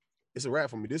 it's a wrap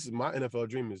for me. This is my NFL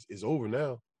dream is over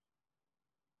now.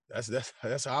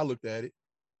 That's how I looked at it.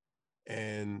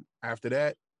 And after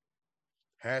that,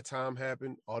 halftime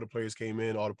happened. All the players came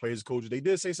in, all the players, coaches, they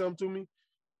did say something to me,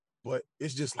 but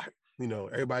it's just like, you know,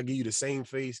 everybody give you the same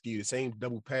face, give you the same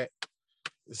double pat.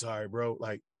 It's all right, bro.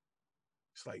 Like,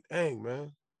 it's like, dang,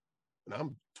 man. And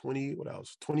I'm 20, what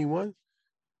else? 21,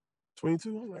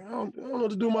 22. I'm like, I don't know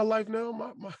what to do with my life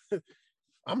now.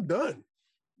 I'm done,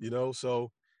 you know?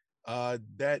 So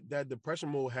that depression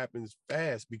mode happens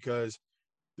fast because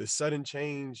the sudden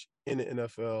change in the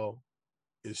NFL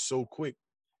is so quick.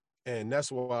 And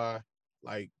that's why,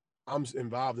 like, I'm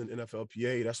involved in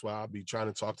NFLPA. That's why I'll be trying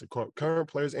to talk to current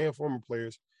players and former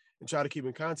players and try to keep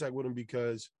in contact with them,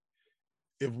 because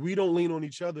if we don't lean on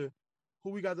each other,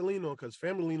 who we got to lean on? Because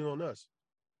family leaning on us.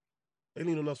 They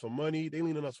lean on us for money. They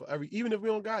lean on us for even if we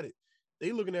don't got it,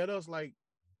 they looking at us like,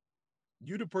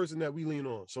 you the person that we lean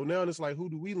on. So now it's like, who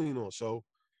do we lean on? So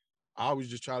I always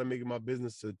just try to make it my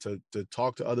business to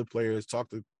talk to other players, talk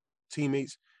to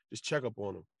teammates, just check up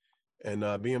on them,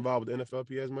 and be involved with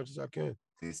NFLPA as much as I can.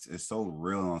 It's so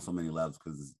real on so many levels,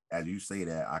 because as you say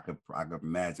that, I could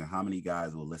imagine how many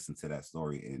guys will listen to that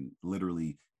story and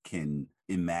literally can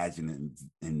imagine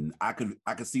it, and I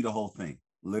could see the whole thing,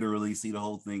 literally see the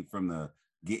whole thing, from the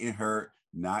getting hurt,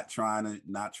 not trying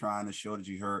to show that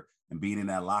you hurt, and being in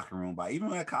that locker room by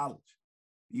even at college.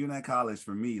 even at college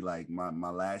for me, like my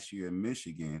last year in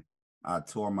Michigan, I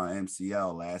tore my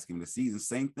MCL last game of the season.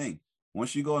 Same thing.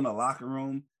 Once you go in the locker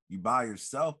room, you by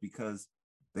yourself because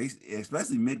they,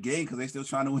 especially mid-game, because they're still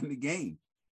trying to win the game.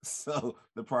 So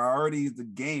the priority is the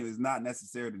game, is not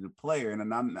necessarily the player.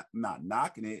 And I'm not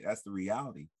knocking it. That's the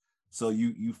reality. So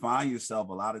you find yourself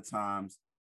a lot of times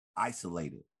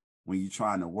isolated when you're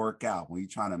trying to work out, when you're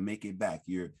trying to make it back.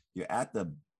 You're at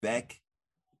the beck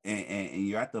and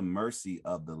you're at the mercy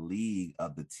of the league,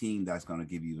 of the team that's going to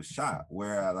give you a shot.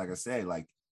 Where, like I said, like,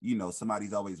 you know,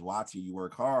 somebody's always watching you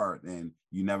work hard and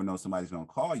you never know somebody's going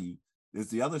to call you. There's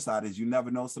the other side, is you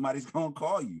never know somebody's going to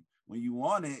call you. When you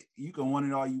want it, you can want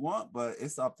it all you want, but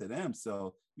it's up to them.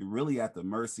 So you're really at the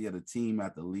mercy of the team,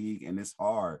 at the league, and it's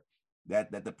hard.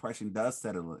 That depression does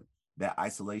settle in. That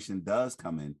isolation does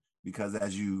come in, because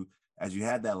as you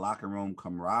have that locker room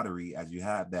camaraderie, as you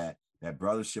have that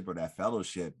brothership or that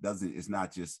fellowship, it's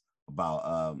not just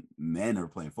about men who are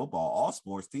playing football. All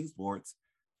sports, team sports,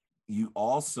 you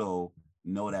also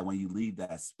know that when you leave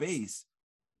that space,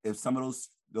 if some of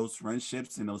those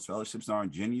friendships and those fellowships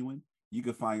aren't genuine, you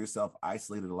can find yourself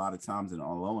isolated a lot of times and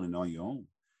alone and on your own.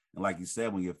 And like you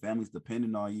said, when your family's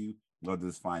dependent on you, whether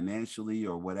it's financially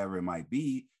or whatever it might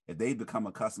be, if they become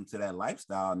accustomed to that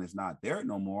lifestyle and it's not there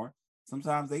no more,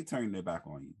 sometimes they turn their back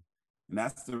on you. And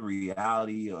that's the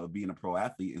reality of being a pro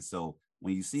athlete. And so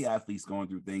when you see athletes going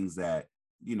through things that,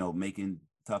 you know, making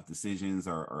tough decisions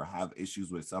or have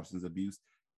issues with substance abuse,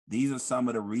 these are some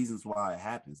of the reasons why it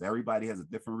happens. Everybody has a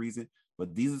different reason,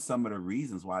 but these are some of the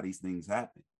reasons why these things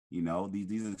happen. You know,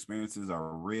 these experiences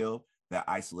are real. That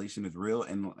isolation is real.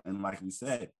 And like we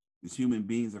said, it's human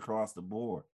beings across the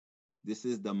board. This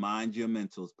is the Mind Your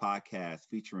Mentals podcast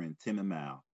featuring Tim and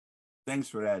Mal. Thanks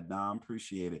for that, Dom.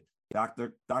 Appreciate it.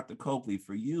 Dr. Coakley,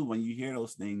 for you, when you hear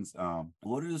those things,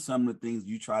 what are some of the things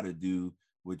you try to do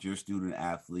with your student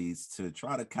athletes to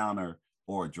try to counter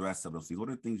or address some of those things? What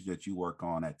are the things that you work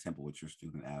on at Temple with your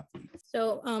student athletes?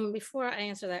 So before I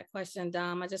answer that question,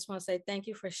 Dom, I just want to say thank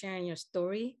you for sharing your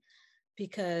story,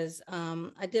 because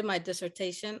I did my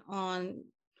dissertation on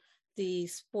the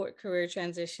sport career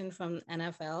transition from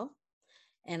NFL.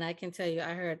 And I can tell you,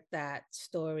 I heard that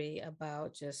story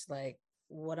about just like,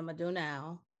 what am I do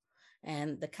now?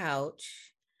 And the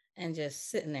couch and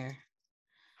just sitting there,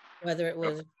 whether it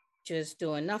was just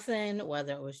doing nothing,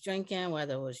 whether it was drinking,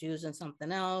 whether it was using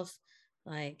something else.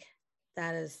 Like,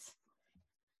 that is,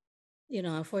 you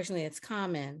know, unfortunately it's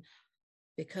common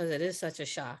because it is such a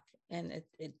shock. And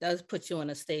it does put you in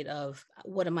a state of,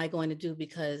 what am I going to do?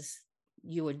 Because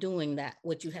you were doing that,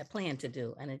 what you had planned to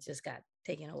do, and it just got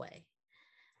taken away.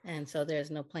 And so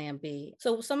there's no plan B.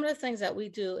 So some of the things that we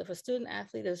do, if a student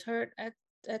athlete is hurt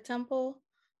at Temple,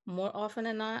 more often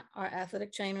than not, our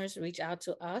athletic trainers reach out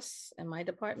to us in my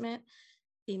department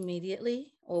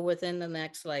immediately or within the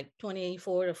next like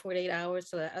 24 to 48 hours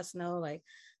to let us know, like,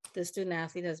 the student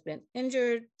athlete has been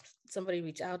injured. Somebody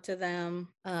reach out to them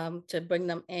to bring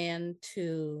them in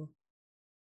to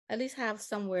at least have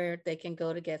somewhere they can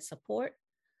go to get support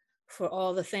for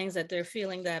all the things that they're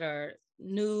feeling that are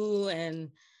new and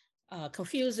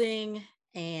confusing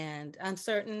and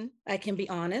uncertain. I can be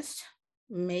honest,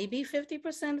 maybe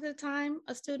 50% of the time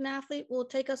a student athlete will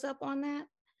take us up on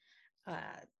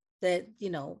that. That,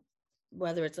 you know,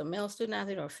 whether it's a male student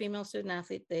athlete or a female student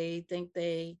athlete, they think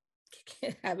they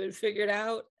have it figured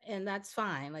out, and that's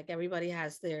fine. Like, everybody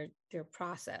has their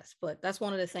process, but that's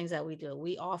one of the things that we do.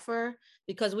 We offer,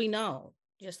 because we know,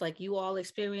 just like you all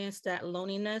experienced that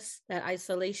loneliness, that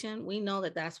isolation, we know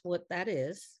that that's what that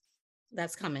is.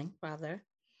 That's coming, rather.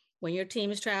 When your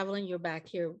team is traveling, you're back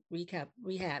here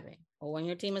rehabbing. Or when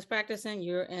your team is practicing,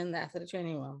 you're in the athletic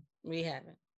training room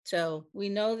rehabbing. So we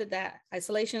know that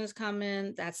isolation is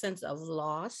coming, that sense of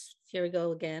loss. Here we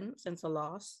go again, sense of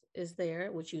loss is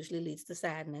there, which usually leads to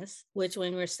sadness, which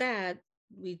when we're sad,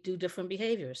 we do different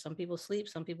behaviors. Some people sleep,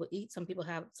 some people eat, some people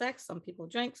have sex, some people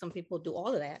drink, some people do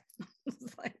all of that.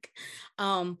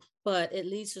 But it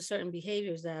leads to certain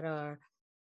behaviors that are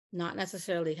not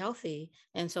necessarily healthy.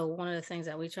 And so one of the things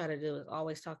that we try to do is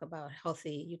always talk about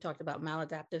healthy. You talked about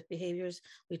maladaptive behaviors.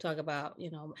 We talk about, you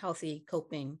know, healthy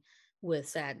coping with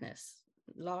sadness.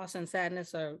 Loss and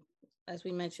sadness are, as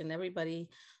we mentioned, everybody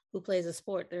who plays a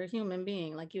sport, they're a human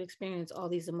being. Like, you experience all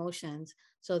these emotions.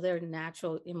 So they're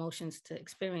natural emotions to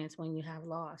experience when you have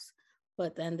loss.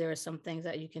 But then there are some things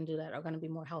that you can do that are going to be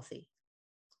more healthy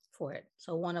for it.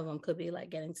 So one of them could be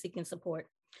like seeking support,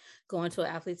 going to an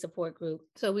athlete support group.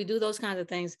 So we do those kinds of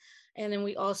things. And then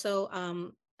we also,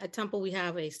 at Temple, we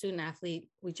have a student athlete.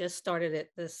 We just started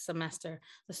it this semester,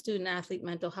 a student athlete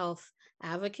mental health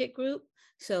advocate group.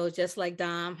 So just like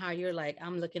Dom, how you're like,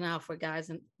 I'm looking out for guys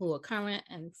who are current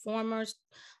and former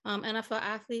NFL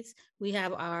athletes. We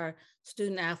have our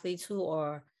student athletes who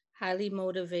are highly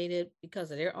motivated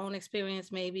because of their own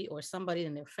experience, maybe, or somebody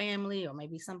in their family, or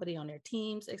maybe somebody on their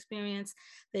team's experience.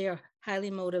 They are highly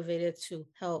motivated to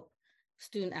help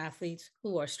student athletes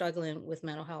who are struggling with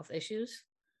mental health issues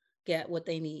get what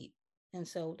they need. And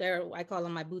so I call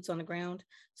them my boots on the ground.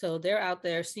 So they're out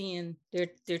there seeing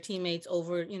their teammates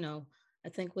over, I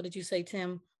think, what did you say,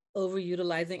 Tim?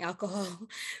 Overutilizing alcohol.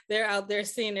 They're out there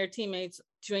seeing their teammates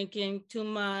drinking too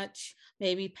much,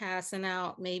 maybe passing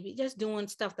out, maybe just doing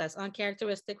stuff that's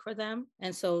uncharacteristic for them.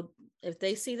 And so if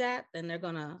they see that, then they're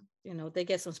gonna, they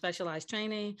get some specialized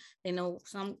training. They know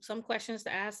some questions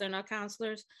to ask. They're not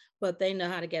counselors, but they know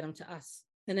how to get them to us.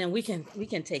 And then we can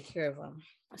take care of them.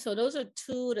 So those are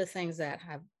two of the things that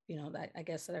have, that I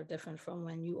guess that are different from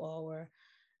when you all were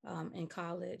in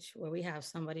college, where we have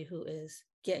somebody who is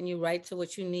getting you right to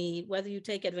what you need, whether you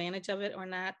take advantage of it or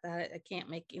not. That I can't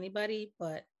make anybody,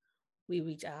 but we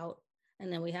reach out.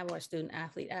 And then we have our student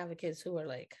athlete advocates who are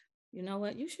like, you know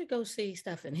what, you should go see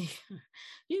Stephany.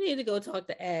 You need to go talk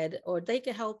to Ed, or they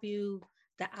can help you.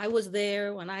 That I was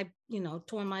there when I,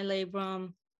 tore my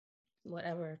labrum,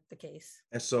 whatever the case.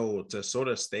 And so to sort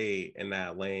of stay in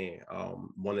that lane,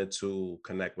 wanted to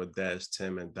connect with Des,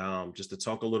 Tim, and Dom, just to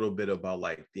talk a little bit about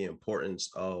like the importance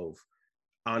of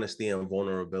honesty and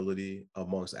vulnerability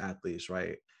amongst athletes,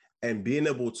 right? And being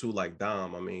able to, like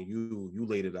Dom, I mean, you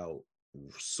laid it out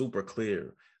super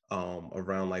clear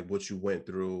around like what you went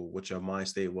through, what your mind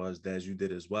state was, Des, you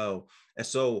did as well. And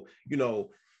so,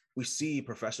 we see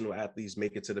professional athletes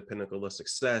make it to the pinnacle of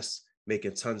success,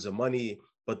 making tons of money,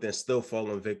 but then still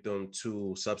falling victim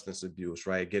to substance abuse,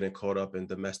 right? Getting caught up in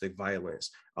domestic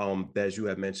violence. As you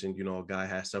had mentioned, a guy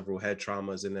had several head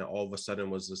traumas and then all of a sudden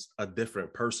was just a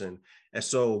different person. And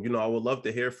so, I would love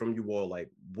to hear from you all, like,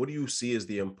 what do you see as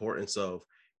the importance of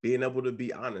being able to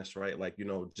be honest, right? Like,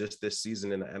 just this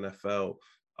season in the NFL,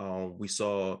 we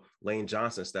saw Lane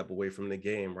Johnson step away from the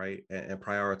game, right? And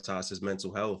prioritize his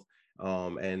mental health.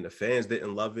 And the fans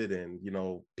didn't love it. And,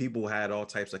 people had all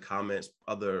types of comments.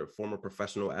 Other former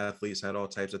professional athletes had all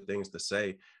types of things to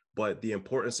say. But the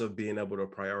importance of being able to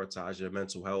prioritize your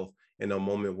mental health in a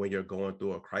moment when you're going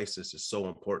through a crisis is so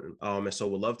important. And so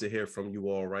we'd love to hear from you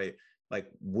all, right? Like,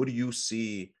 what do you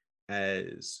see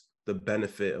as the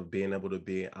benefit of being able to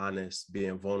be honest,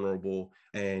 being vulnerable,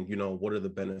 and, what are the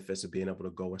benefits of being able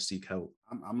to go and seek help?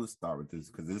 I'm going to start with this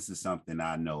because this is something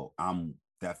I know I'm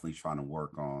definitely trying to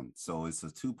work on. So it's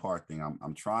a two-part thing.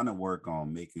 I'm trying to work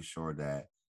on making sure that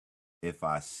if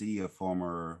I see a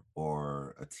former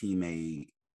or a teammate,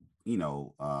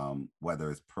 whether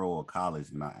it's pro or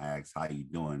college, and I ask, how you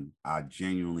doing? I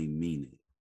genuinely mean it,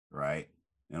 right?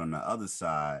 And on the other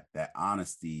side, that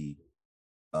honesty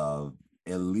of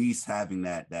at least having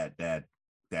that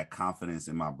confidence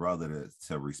in my brother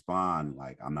to respond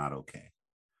like, I'm not okay.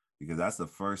 Because that's the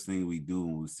first thing we do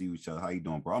when we see each other. How you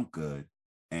doing, bro? I'm good.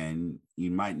 And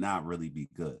you might not really be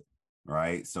good,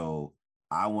 right? So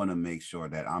I want to make sure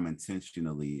that I'm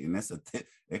intentionally, and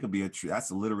it could be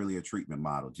that's literally a treatment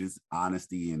model, just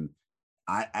honesty. And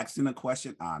I asking a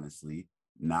question honestly,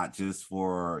 not just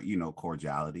for,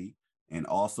 cordiality, and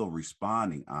also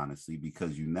responding honestly,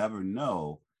 because you never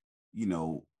know,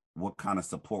 what kind of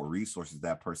support resources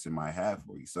that person might have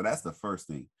for you. So that's the first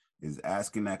thing, is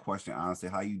asking that question honestly,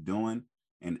 how you doing?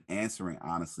 And answering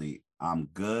honestly, I'm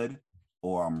good,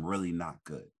 or I'm really not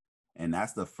good. And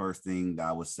that's the first thing that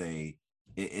I would say.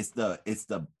 It's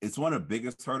one of the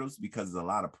biggest hurdles because there's a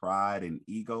lot of pride and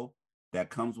ego that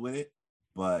comes with it.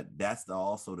 But that's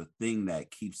also the thing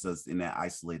that keeps us in that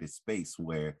isolated space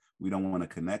where we don't want to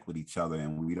connect with each other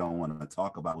and we don't want to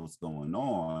talk about what's going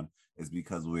on, is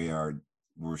because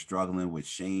we're struggling with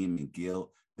shame and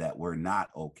guilt that we're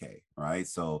not okay, right?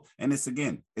 So, and it's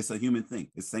a human thing.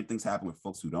 The same things happen with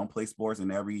folks who don't play sports in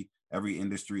every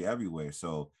industry everywhere.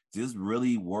 So just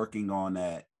really working on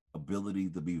that ability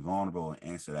to be vulnerable and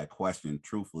answer that question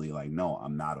truthfully, like, no,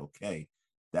 I'm not okay.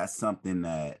 That's something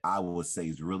that I would say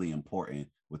is really important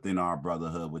within our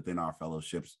brotherhood, within our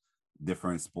fellowships,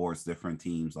 different sports, different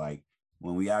teams. Like,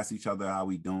 when we ask each other how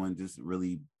we doing, just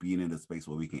really being in a space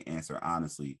where we can answer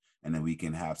honestly, and then we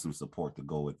can have some support to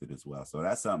go with it as well. So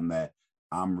that's something that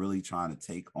I'm really trying to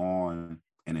take on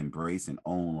and embrace and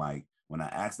own. Like, when I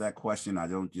ask that question, I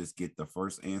don't just get the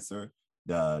first answer,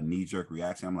 the knee-jerk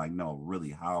reaction. I'm like, no, really,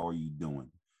 how are you doing?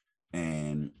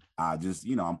 And I just,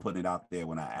 I'm putting it out there.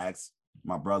 When I ask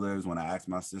my brothers, when I ask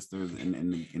my sisters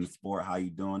in the sport, how you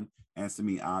doing? Answer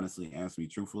me honestly, answer me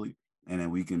truthfully. And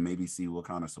then we can maybe see what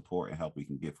kind of support and help we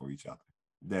can get for each other.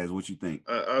 Des, what you think?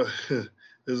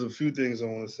 There's a few things I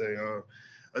want to say.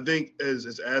 I think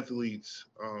as athletes,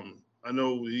 I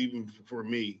know even for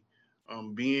me,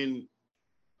 being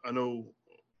I know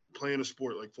playing a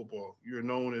sport like football, you're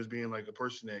known as being like a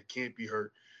person that can't be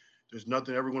hurt. There's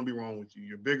nothing ever going to be wrong with you.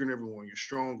 You're bigger than everyone. You're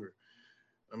stronger.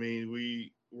 I mean,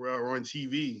 we're on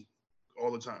TV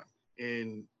all the time,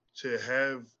 and to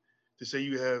have to say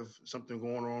you have something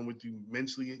going on with you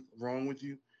mentally wrong with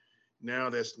you, now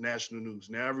that's national news.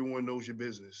 Now everyone knows your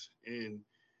business, and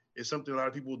it's something a lot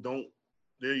of people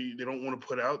they don't want to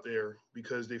put out there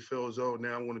because they feel as though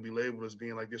now I want to be labeled as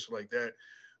being like this or like that.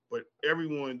 But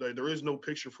everyone, like, there is no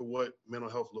picture for what mental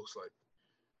health looks like,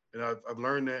 and I've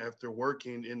learned that after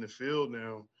working in the field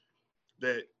now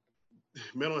that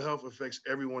mental health affects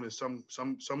everyone in some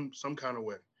kind of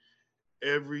way.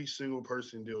 Every single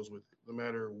person deals with it, no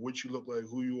matter what you look like,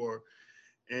 who you are.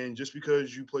 And just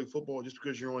because you play football, just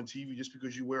because you're on TV, just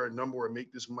because you wear a number or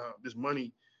make this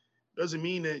money, doesn't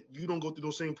mean that you don't go through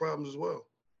those same problems as well.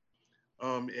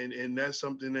 And that's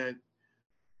something that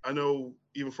I know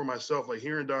even for myself, like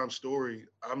hearing Dom's story,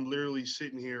 I'm literally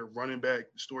sitting here running back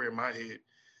the story in my head.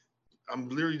 I'm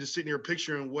literally just sitting here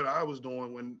picturing what I was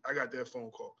doing when I got that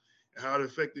phone call and how it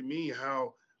affected me,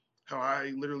 how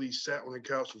I literally sat on the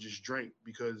couch and just drank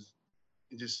because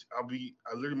I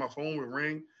literally, my phone would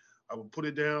ring. I would put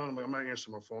it down. I'm like, I'm not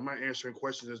answering my phone. I'm not answering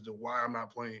questions as to why I'm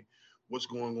not playing. What's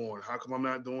going on? How come I'm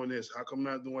not doing this? How come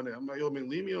I'm not doing that? I'm like, yo, man,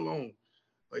 leave me alone.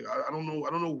 Like, I don't know. I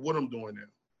don't know what I'm doing now.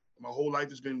 My whole life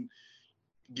has been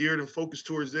geared and focused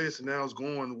towards this, and now it's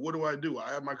going. What do I do? I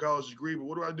have my college degree, but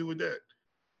what do I do with that?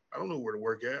 I don't know where to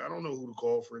work at. I don't know who to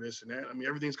call for this and that. I mean,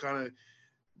 everything's kind of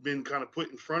been kind of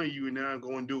put in front of you, and now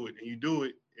go and do it, and you do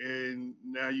it, and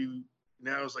now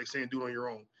it's like saying do it on your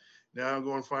own. Now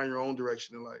go and find your own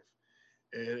direction in life,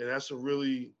 and that's a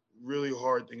really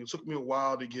hard thing. It took me a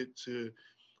while to get to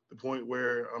the point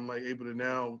where I'm like able to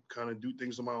now kind of do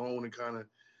things on my own and kind of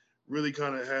really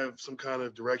kind of have some kind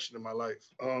of direction in my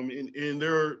life. And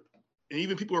there are, and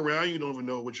even people around you don't even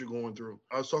know what you're going through.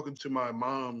 I was talking to my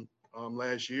mom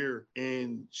last year,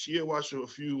 and she had watched a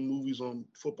few movies on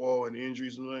football and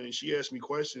injuries and she asked me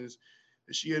questions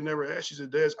that she had never asked. She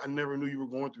said, Des, I never knew you were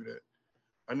going through that.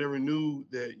 I never knew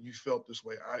that you felt this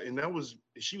way. And that was,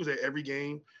 she was at every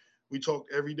game. We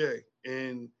talked every day.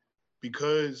 And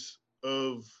because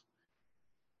of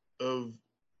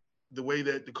the way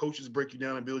that the coaches break you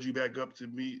down and build you back up to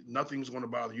be, nothing's going to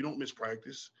bother you. You don't miss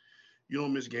practice. You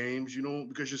don't miss games. You don't,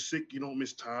 because you're sick, you don't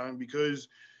miss time. Because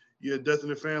you had death in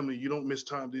the family, you don't miss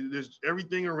time. There's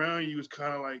everything around you is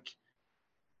kind of like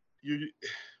you.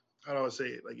 How do I say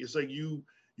it? Like it's like you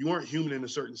aren't human in a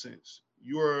certain sense.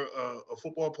 You are a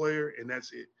football player, and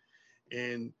that's it.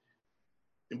 And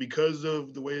and because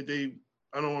of the way that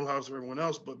I don't know how it's for everyone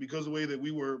else, but because of the way that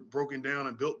we were broken down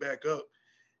and built back up,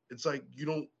 it's like you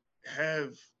don't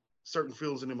have certain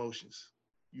feelings and emotions.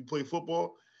 You play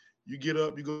football, you get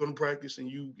up, you go to practice, and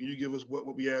you give us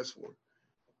what we ask for.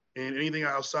 And anything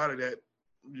outside of that,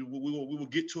 we will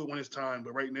get to it when it's time.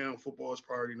 But right now, football is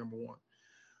priority number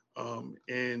one.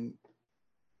 And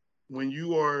when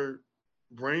you are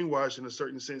brainwashed in a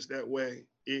certain sense that way,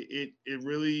 it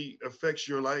really affects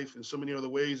your life in so many other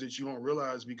ways that you don't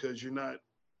realize because you're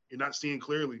not seeing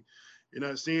clearly. You're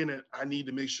not seeing that I need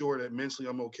to make sure that mentally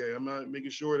I'm okay. I'm not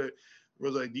making sure that it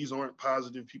was like these aren't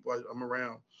positive people I'm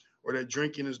around, or that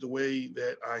drinking is the way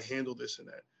that I handle this and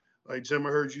that. Like Tim, I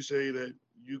heard you say that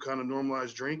you kind of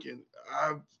normalized drinking.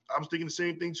 I was thinking the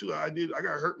same thing too. I did. I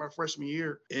got hurt my freshman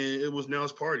year, and it was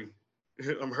Nels party.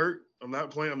 I'm hurt. I'm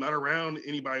not playing. I'm not around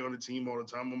anybody on the team all the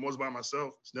time. I'm always by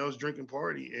myself. So now it's drinking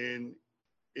party, and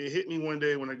it hit me one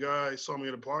day when a guy saw me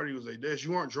at a party. He was like, "Des,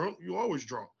 you aren't drunk. You always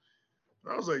drunk."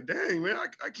 And I was like, "Dang, man,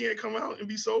 I can't come out and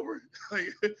be sober." Like,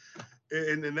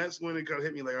 and that's when it kind of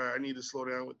hit me. Like, all right, I need to slow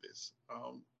down with this.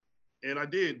 And I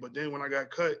did. But then when I got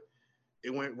cut,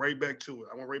 it went right back to it.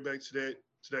 I went right back to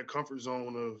that comfort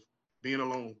zone of being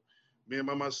alone, being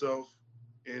by myself,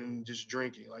 and just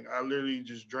drinking. Like I literally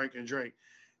just drank and drank.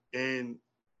 And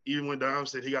even when Dom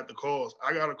said he got the calls,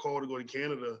 I got a call to go to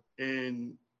Canada,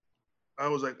 and I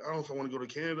was like, I don't know if I want to go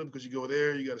to Canada because you go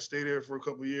there, you got to stay there for a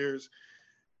couple of years,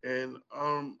 and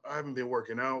I haven't been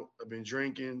working out. I've been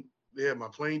drinking. They had my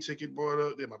plane ticket bought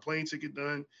up. They had my plane ticket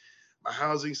done, my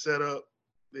housing set up.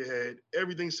 They had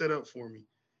everything set up for me.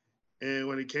 And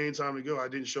when it came time to go, I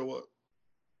didn't show up,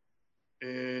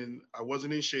 and I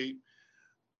wasn't in shape.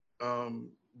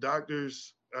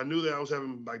 Doctors, I knew that I was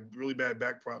having like really bad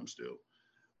back problems still.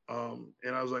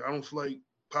 And I was like, I don't feel like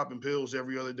popping pills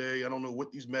every other day. I don't know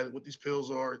what these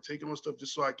pills are. Taking on stuff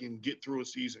just so I can get through a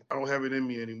season. I don't have it in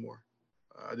me anymore.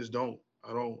 I just don't.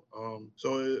 I don't.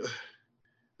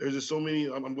 there's just so many.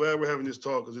 I'm glad we're having this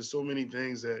talk because there's so many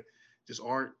things that just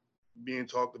aren't being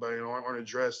talked about and aren't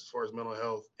addressed as far as mental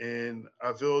health. And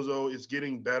I feel as though it's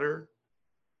getting better,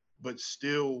 but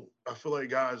still, I feel like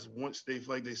guys, once they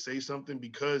feel like they say something,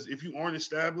 because if you aren't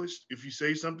established, if you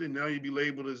say something, now you be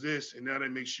labeled as this, and now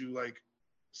that makes you like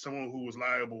someone who was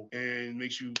liable and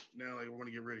makes you now like, we're going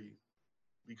to get rid of you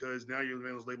because now your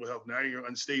mental label health. Now you're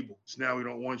unstable. So now we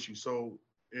don't want you. So,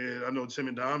 and I know Tim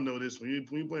and Dom know this. When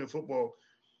you're playing football,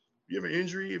 if you have an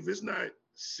injury, if it's not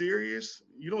serious,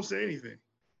 you don't say anything.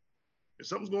 If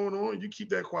something's going on, you keep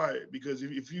that quiet because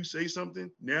if you say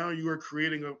something, now you are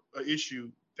creating a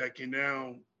issue that can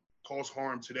now cause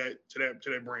harm to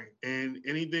that brand. And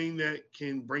anything that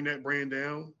can bring that brand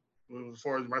down, well, as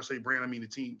far as when I say brand, I mean the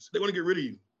teams. They're gonna get rid of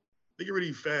you. They get rid of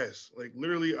you fast. Like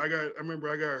literally, I remember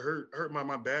I got hurt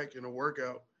my back in a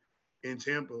workout in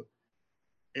Tampa,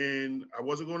 and I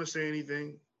wasn't going to say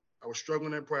anything. I was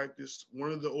struggling at practice.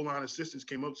 One of the O-line assistants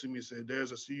came up to me and said, "Des,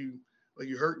 I see you like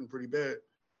you're hurting pretty bad."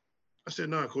 I said,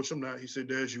 "Nah, coach, I'm not." He said,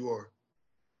 "Des, you are.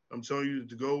 I'm telling you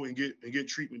to go and get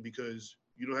treatment because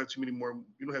you don't have too many more.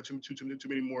 You don't have too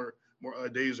many more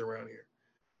days around here."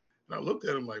 And I looked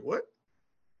at him like, "What?"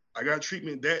 I got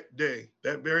treatment that day.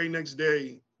 That very next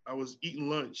day, I was eating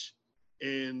lunch,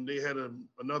 and they had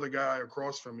another guy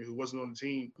across from me who wasn't on the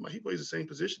team. I'm like, he plays the same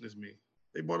position as me.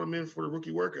 They brought him in for the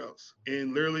rookie workouts,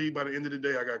 and literally by the end of the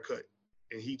day, I got cut,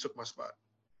 and he took my spot.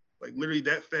 Like literally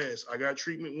that fast. I got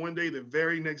treatment one day. The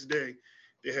very next day,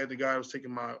 they had the guy who was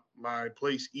taking my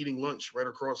place eating lunch right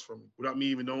across from me without me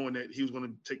even knowing that he was going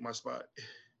to take my spot.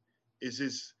 It's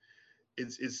just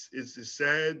it's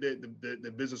sad that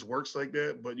the business works like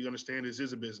that, but you understand this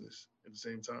is a business at the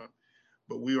same time.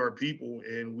 But we are people,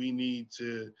 and we need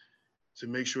to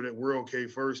make sure that we're okay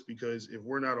first, because if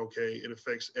we're not okay, it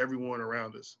affects everyone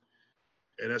around us.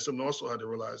 And that's something also I had to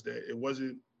realize, that it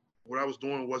wasn't what I was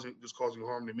doing wasn't just causing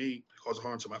harm to me, it caused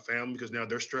harm to my family because now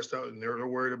they're stressed out and they're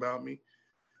worried about me.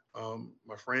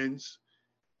 My friends,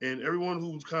 and everyone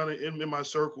who's kind of in my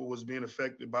circle was being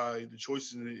affected by the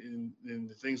choices and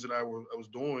the things that I was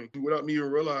doing without me even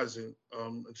realizing,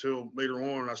 until later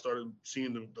on I started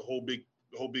seeing the whole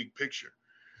big picture.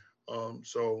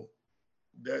 So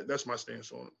that's my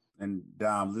stance on it. And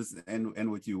Dom, listen,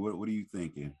 and with you, what are you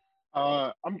thinking?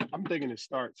 I'm thinking it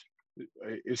starts.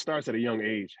 It starts at a young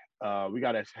age. We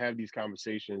got to have these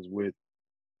conversations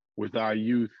with our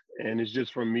youth, and it's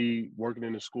just from me working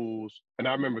in the schools. And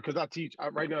I remember because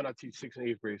right now I teach 6th and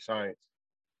 8th grade science,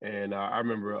 and I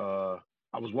remember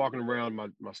I was walking around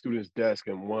my student's desk,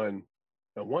 and one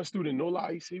student, no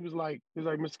lie, he was like,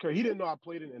 Mr. Curry. He didn't know I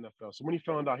played in the NFL, so when he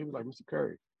found out, he was like, "Mr.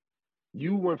 Curry,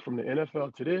 you went from the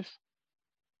NFL to this?"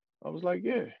 I was like,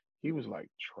 "Yeah." He was like,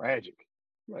 "Tragic."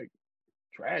 Like,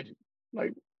 tragic.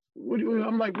 Like,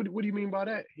 I'm like, what do you mean by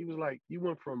that? He was like, "You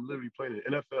went from literally playing in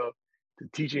the NFL to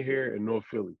teaching here in North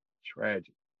Philly.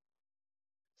 Tragic."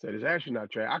 I said, "It's actually not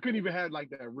tragic." I couldn't even have like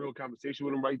that real conversation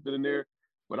with him right then and there,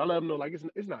 but I let him know like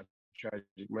it's not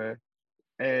tragic, man.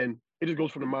 And it just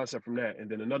goes from the mindset from that. And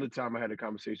then another time I had a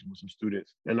conversation with some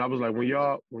students, and I was like, when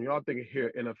y'all think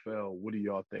here NFL, what do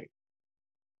y'all think?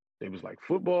 They was like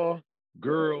football,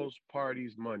 girls,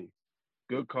 parties, money,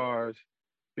 good cars,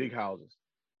 big houses.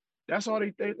 That's all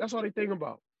they think. That's all they think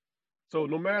about. So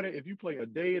no matter if you play a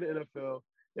day in the NFL,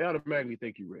 they automatically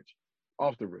think you're rich,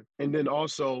 off the rip. And then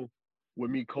also with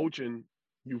me coaching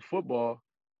youth football,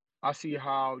 I see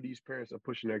how these parents are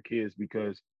pushing their kids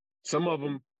because some of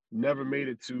them never made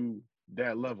it to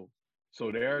that level. So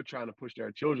they're trying to push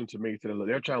their children to make it to the level.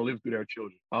 They're trying to live through their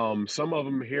children. Some of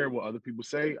them hear what other people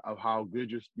say of how good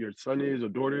your son is or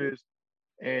daughter is,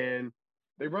 and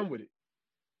they run with it.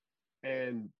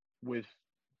 And with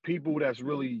people that's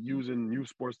really using youth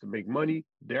sports to make money,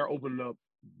 they're opening up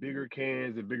bigger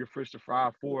cans and bigger fish to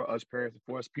fry for us parents and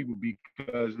for us people,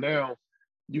 because now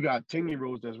you got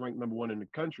 10-year-olds that's ranked number 1 in the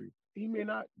country. He may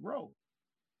not grow,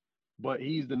 but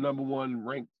he's the number 1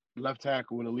 ranked left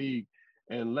tackle in the league.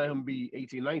 And let him be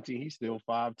 18, 19, he's still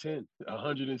 5'10",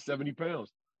 170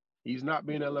 pounds. He's not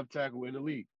being that left tackle in the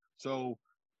league. So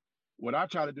what I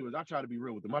try to do is I try to be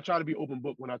real with them. I try to be open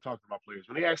book when I talk to my players.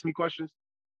 When they ask me questions,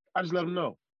 I just let them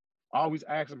know. I always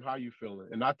ask them, "How you feeling?"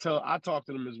 And I talk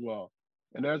to them as well.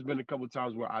 And there's been a couple of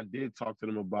times where I did talk to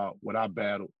them about what I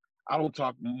battled. I don't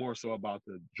talk more so about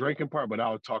the drinking part, but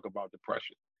I'll talk about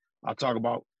depression. I'll talk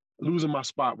about losing my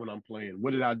spot when I'm playing.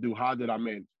 What did I do? How did I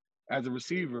manage? As a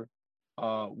receiver,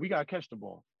 we got to catch the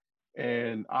ball.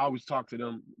 And I always talk to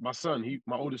them. My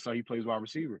oldest son, he plays wide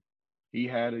receiver. He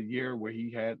had a year where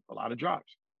he had a lot of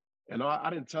drops. And I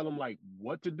didn't tell him like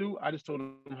what to do. I just told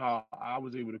him how I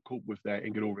was able to cope with that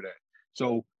and get over that.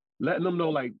 So letting them know,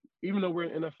 like, even though we're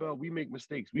in NFL, we make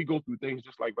mistakes. We go through things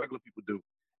just like regular people do.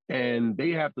 And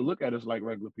they have to look at us like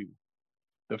regular people.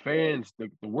 The fans, the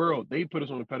world, they put us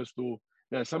on a pedestal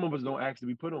that some of us don't ask to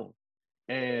be put on.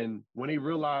 And when they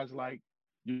realize, like,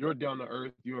 you're down to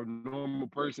earth, you're a normal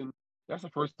person, that's the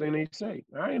first thing they say.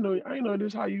 I ain't know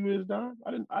this how you is, Don.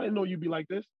 I didn't know you'd be like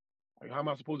this. Like, how am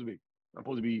I supposed to be? I'm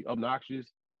supposed to be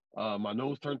obnoxious. My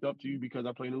nose turned up to you because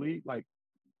I play in the league. Like,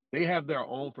 they have their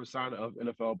own persona of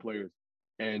NFL players.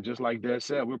 And just like Dad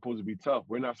said, we're supposed to be tough.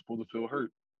 We're not supposed to feel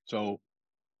hurt. So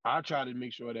I try to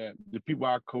make sure that the people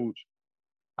I coach,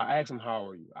 I ask them, how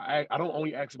are you? I don't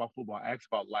only ask about football, I ask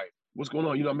about life. What's going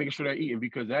on? Making sure they're eating,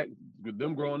 because that, with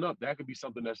them growing up, that could be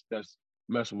something that's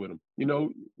messing with them.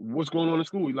 What's going on in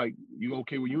school? Like, you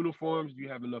okay with uniforms? Do you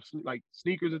have enough like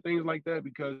sneakers and things like that?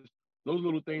 Because those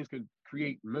little things could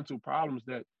create mental problems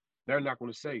that they're not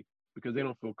going to say because they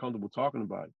don't feel comfortable talking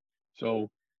about it. So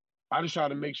I just try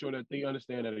to make sure that they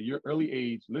understand that at your early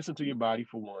age, listen to your body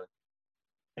for one,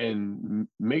 and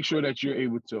make sure that you're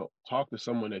able to talk to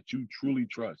someone that you truly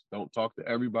trust. Don't talk to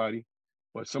everybody,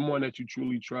 but someone that you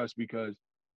truly trust, because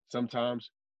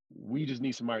sometimes we just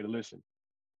need somebody to listen.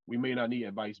 We may not need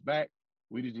advice back.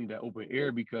 We just need that open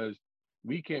ear, because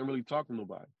we can't really talk to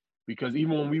nobody. Because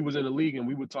even when we was in the league and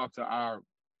we would talk to our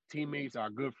teammates, our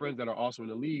good friends that are also in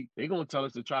the league, they're going to tell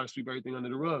us to try to sweep everything under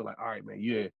the rug. Like, all right, man,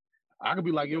 yeah. I could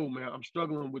be like, yo, man, I'm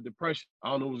struggling with depression. I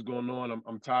don't know what's going on.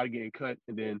 I'm tired of getting cut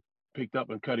and then picked up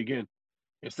and cut again.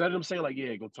 Instead of them saying, like,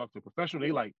 yeah, go talk to a professional,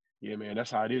 they like, yeah, man, that's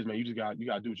how it is, man. You got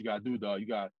to do what you got to do, dog. You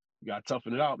got to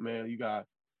toughen it out, man. You got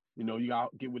to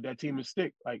get with that team and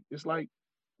stick. Like, it's like,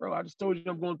 bro, I just told you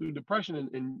I'm going through depression.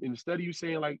 And instead of you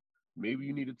saying, like, maybe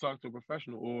you need to talk to a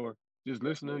professional or just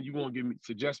listening, you want to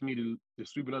suggest me to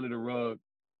sweep it under the rug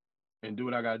and do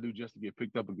what I got to do just to get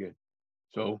picked up again.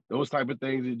 So those type of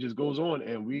things, it just goes on,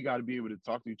 and we got to be able to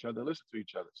talk to each other and listen to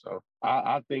each other. So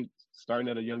I think starting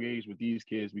at a young age with these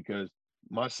kids, because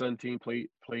my son team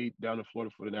played down in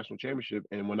Florida for the national championship.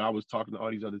 And when I was talking to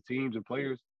all these other teams and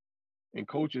players and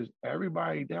coaches,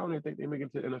 everybody down there think they make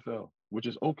it to the NFL, which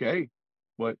is okay.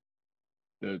 But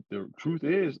the truth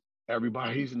is,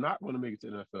 everybody's not going to make it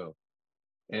to the NFL.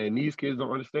 And these kids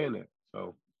don't understand that.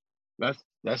 So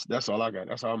that's all I got.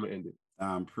 That's how I'm gonna end it.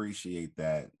 Appreciate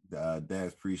that. Des,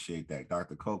 appreciate that.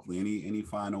 Dr. Coakley, any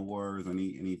final words,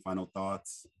 any final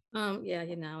thoughts? Yeah,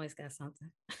 I always got something.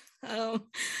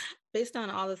 Based on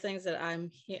all the things that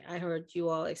I heard you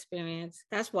all experience,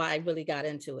 that's why I really got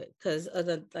into it, because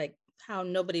of like how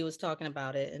nobody was talking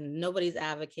about it and nobody's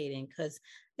advocating, because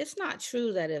it's not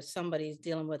true that if somebody's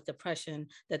dealing with depression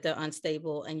that they're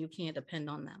unstable and you can't depend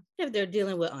on them. If they're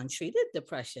dealing with untreated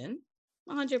depression,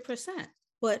 100%.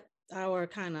 But our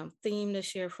kind of theme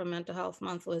this year for Mental Health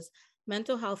Month was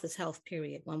mental health is health,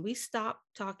 period. When we stop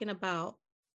talking about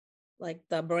like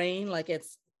the brain, like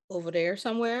it's over there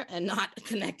somewhere and not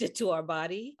connected to our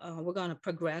body, we're going to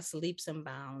progress leaps and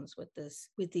bounds with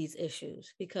these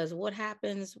issues, because what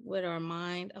happens with our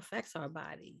mind affects our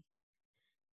body.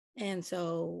 And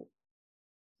so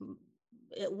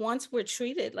once we're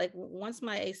treated, like once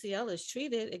my ACL is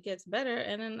treated, it gets better,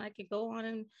 and then I could go on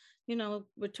and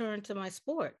return to my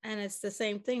sport. And it's the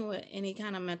same thing with any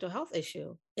kind of mental health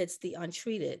issue. It's the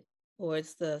untreated or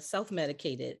it's the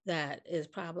self-medicated that is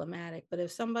problematic. But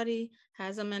if somebody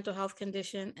has a mental health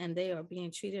condition and they are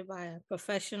being treated by a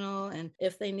professional, and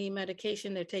if they need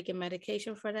medication, they're taking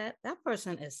medication for that, that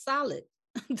person is solid.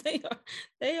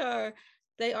 They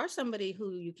are somebody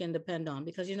who you can depend on,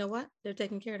 because you know what? They're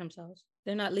taking care of themselves.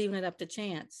 They're not leaving it up to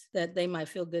chance that they might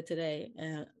feel good today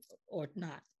or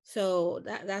not. So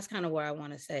that's kind of where I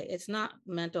want to say it's not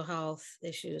mental health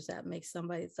issues that make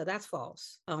somebody. So that's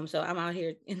false. So I'm out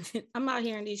here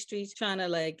in these streets trying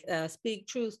to speak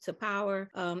truth to power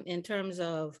in terms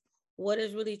of what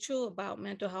is really true about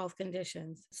mental health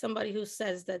conditions. Somebody who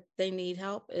says that they need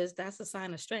help, that's a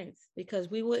sign of strength,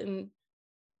 because we wouldn't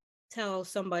tell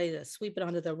somebody to sweep it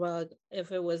under the rug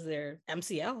if it was their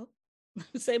MCL.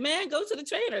 Say, man, go to the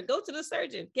trainer, go to the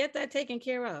surgeon, get that taken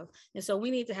care of. And so we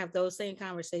need to have those same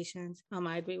conversations.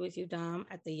 I agree with you, Dom,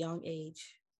 at the young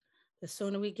age. The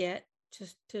sooner we get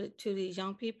to these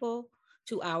young people,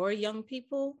 to our young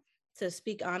people, to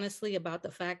speak honestly about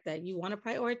the fact that you want to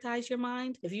prioritize your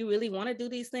mind. If you really want to do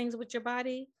these things with your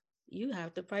body, you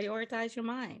have to prioritize your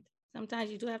mind. Sometimes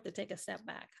you do have to take a step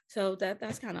back. So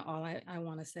that's kind of all I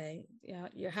want to say. Yeah,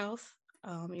 your health,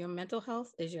 your mental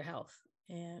health is your health.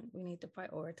 And we need to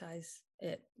prioritize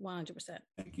it 100%.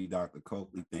 Thank you, Dr.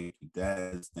 Coakley. Thank you,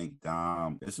 Des. Thank you,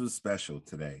 Dom. This was special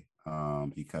today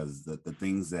because the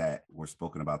things that were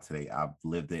spoken about today, I've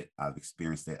lived it, I've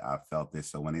experienced it, I've felt it.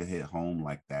 So when it hit home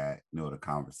like that, the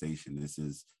conversation, this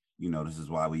is, this is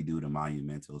why we do the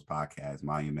Monumentals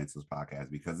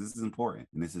podcast, because this is important.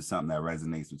 And this is something that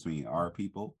resonates between our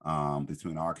people,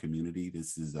 between our community.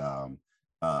 This is a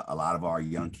lot of our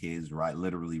young kids,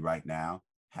 literally right now,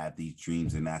 have these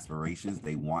dreams and aspirations.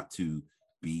 They want to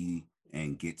be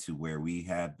and get to where we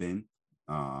have been,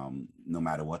 no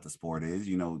matter what the sport is.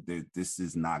 This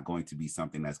is not going to be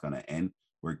something that's going to end,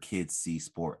 where kids see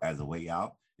sport as a way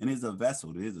out. And it's a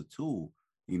vessel, it is a tool.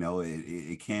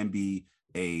 It can be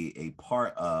a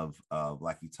part of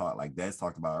like Des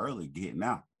talked about earlier, getting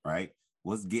out, right?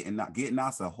 What's getting out? Getting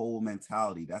out's a whole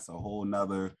mentality. That's a whole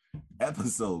nother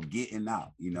episode. Getting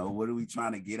out, what are we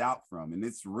trying to get out from? And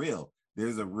it's real.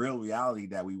 There's a real reality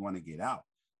that we want to get out.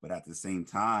 But at the same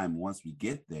time, once we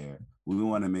get there, we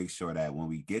want to make sure that when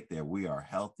we get there, we are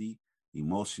healthy,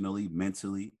 emotionally,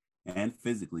 mentally, and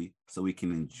physically, so we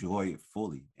can enjoy it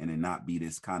fully and it not be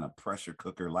this kind of pressure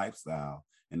cooker lifestyle.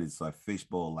 And it's a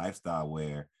fishbowl lifestyle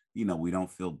where, we don't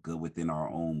feel good within our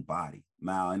own body.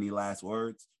 Mal, any last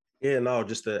words? Yeah, no,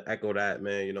 just to echo that,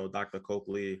 man, Dr.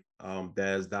 Coakley,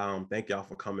 Des, Dom, thank y'all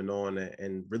for coming on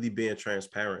and really being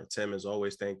transparent. Tim, as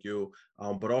always, thank you.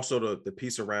 But also the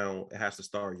piece around it has to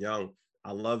start young.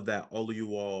 I love that all of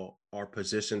you all are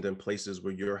positioned in places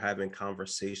where you're having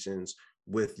conversations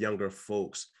with younger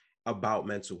folks about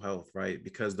mental health, right?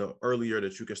 Because the earlier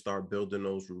that you can start building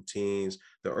those routines,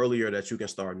 the earlier that you can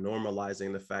start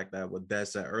normalizing the fact that what Des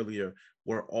said earlier,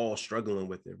 we're all struggling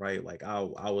with it, right? Like I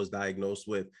was diagnosed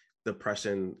with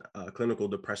depression, clinical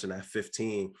depression at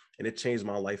 15, and it changed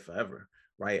my life forever,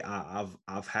 right?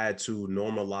 I've had to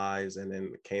normalize, and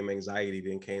then came anxiety,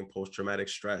 then came post-traumatic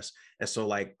stress. And so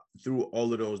like through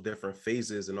all of those different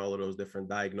phases and all of those different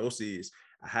diagnoses,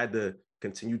 I had to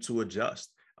continue to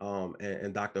adjust.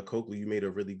 And Dr. Coakley, you made a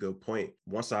really good point.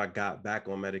 Once I got back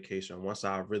on medication, once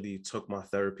I really took my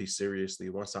therapy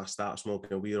seriously, once I stopped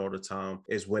smoking weed all the time,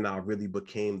 is when I really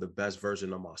became the best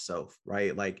version of myself,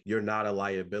 right? Like you're not a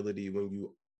liability when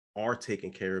you are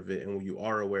taking care of it. And when you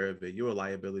are aware of it, you're a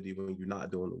liability when you're not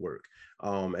doing the work.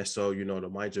 And so, the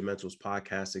Mind Your Mentals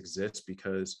podcast exists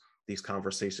because these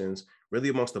conversations really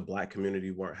amongst the Black community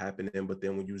weren't happening. But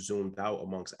then when you zoomed out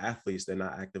amongst athletes, they're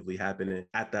not actively happening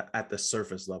at the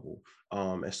surface level.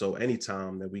 And so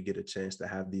anytime that we get a chance to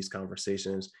have these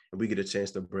conversations and we get a chance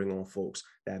to bring on folks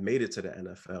that made it to the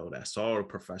NFL, that saw a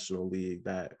professional league,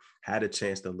 that had a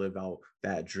chance to live out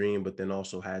that dream, but then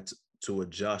also had to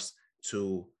adjust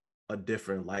to a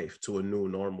different life, to a new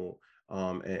normal.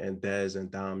 And Des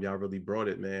and Dom, y'all really brought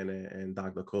it, man. And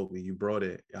Dr. Coakley, you brought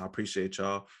it. I appreciate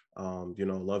y'all.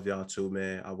 Love y'all too,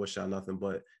 man. I wish y'all nothing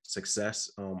but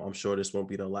success. I'm sure this won't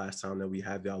be the last time that we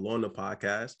have y'all on the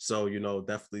podcast. So,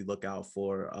 definitely look out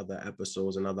for other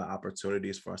episodes and other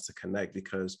opportunities for us to connect,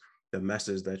 because the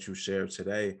message that you shared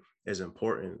today is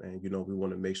important. And, we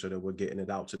want to make sure that we're getting it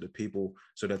out to the people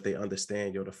so that they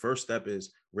understand, the first step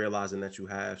is realizing that you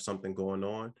have something going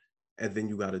on, and then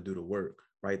you got to do the work.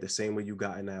 Right? The same way you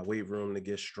got in that weight room to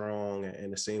get strong,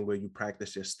 and the same way you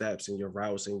practice your steps and your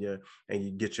routes and you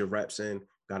get your reps in,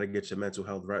 got to get your mental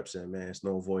health reps in, man. It's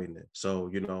no avoiding it.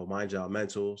 So, mind y'all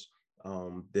mentals.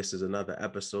 This is another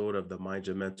episode of the Mind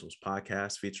Your Mentals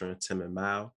podcast featuring Tim and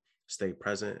Mal. Stay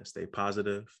present, stay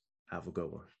positive. Have a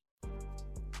good one.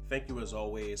 Thank you as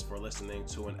always for listening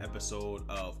to an episode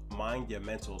of Mind Your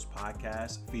Mentals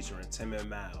podcast featuring Tim and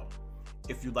Mal.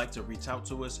 If you'd like to reach out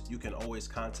to us, you can always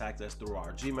contact us through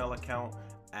our Gmail account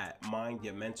at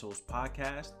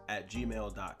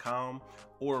mindyourmentalspodcast@gmail.com,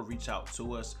 or reach out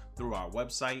to us through our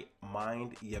website,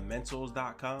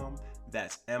 mindyourmentals.com.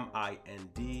 That's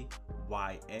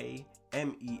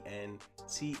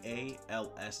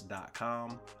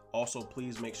MindyaMentals.com. Also,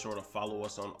 please make sure to follow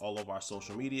us on all of our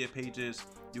social media pages.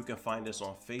 You can find us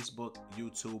on Facebook,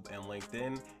 YouTube, and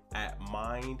LinkedIn at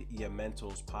Mind Your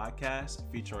Mentals Podcast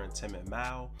featuring Tim and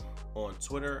Mal. On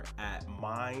Twitter at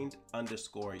Mind_ya,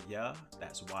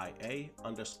 that's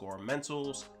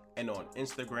YA_mentals, and on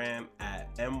Instagram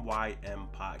at MYM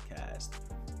Podcast.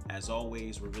 As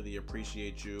always, we really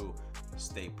appreciate you.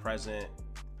 Stay present,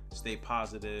 stay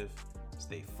positive,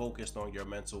 stay focused on your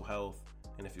mental health.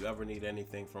 And if you ever need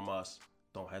anything from us,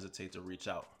 don't hesitate to reach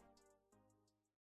out.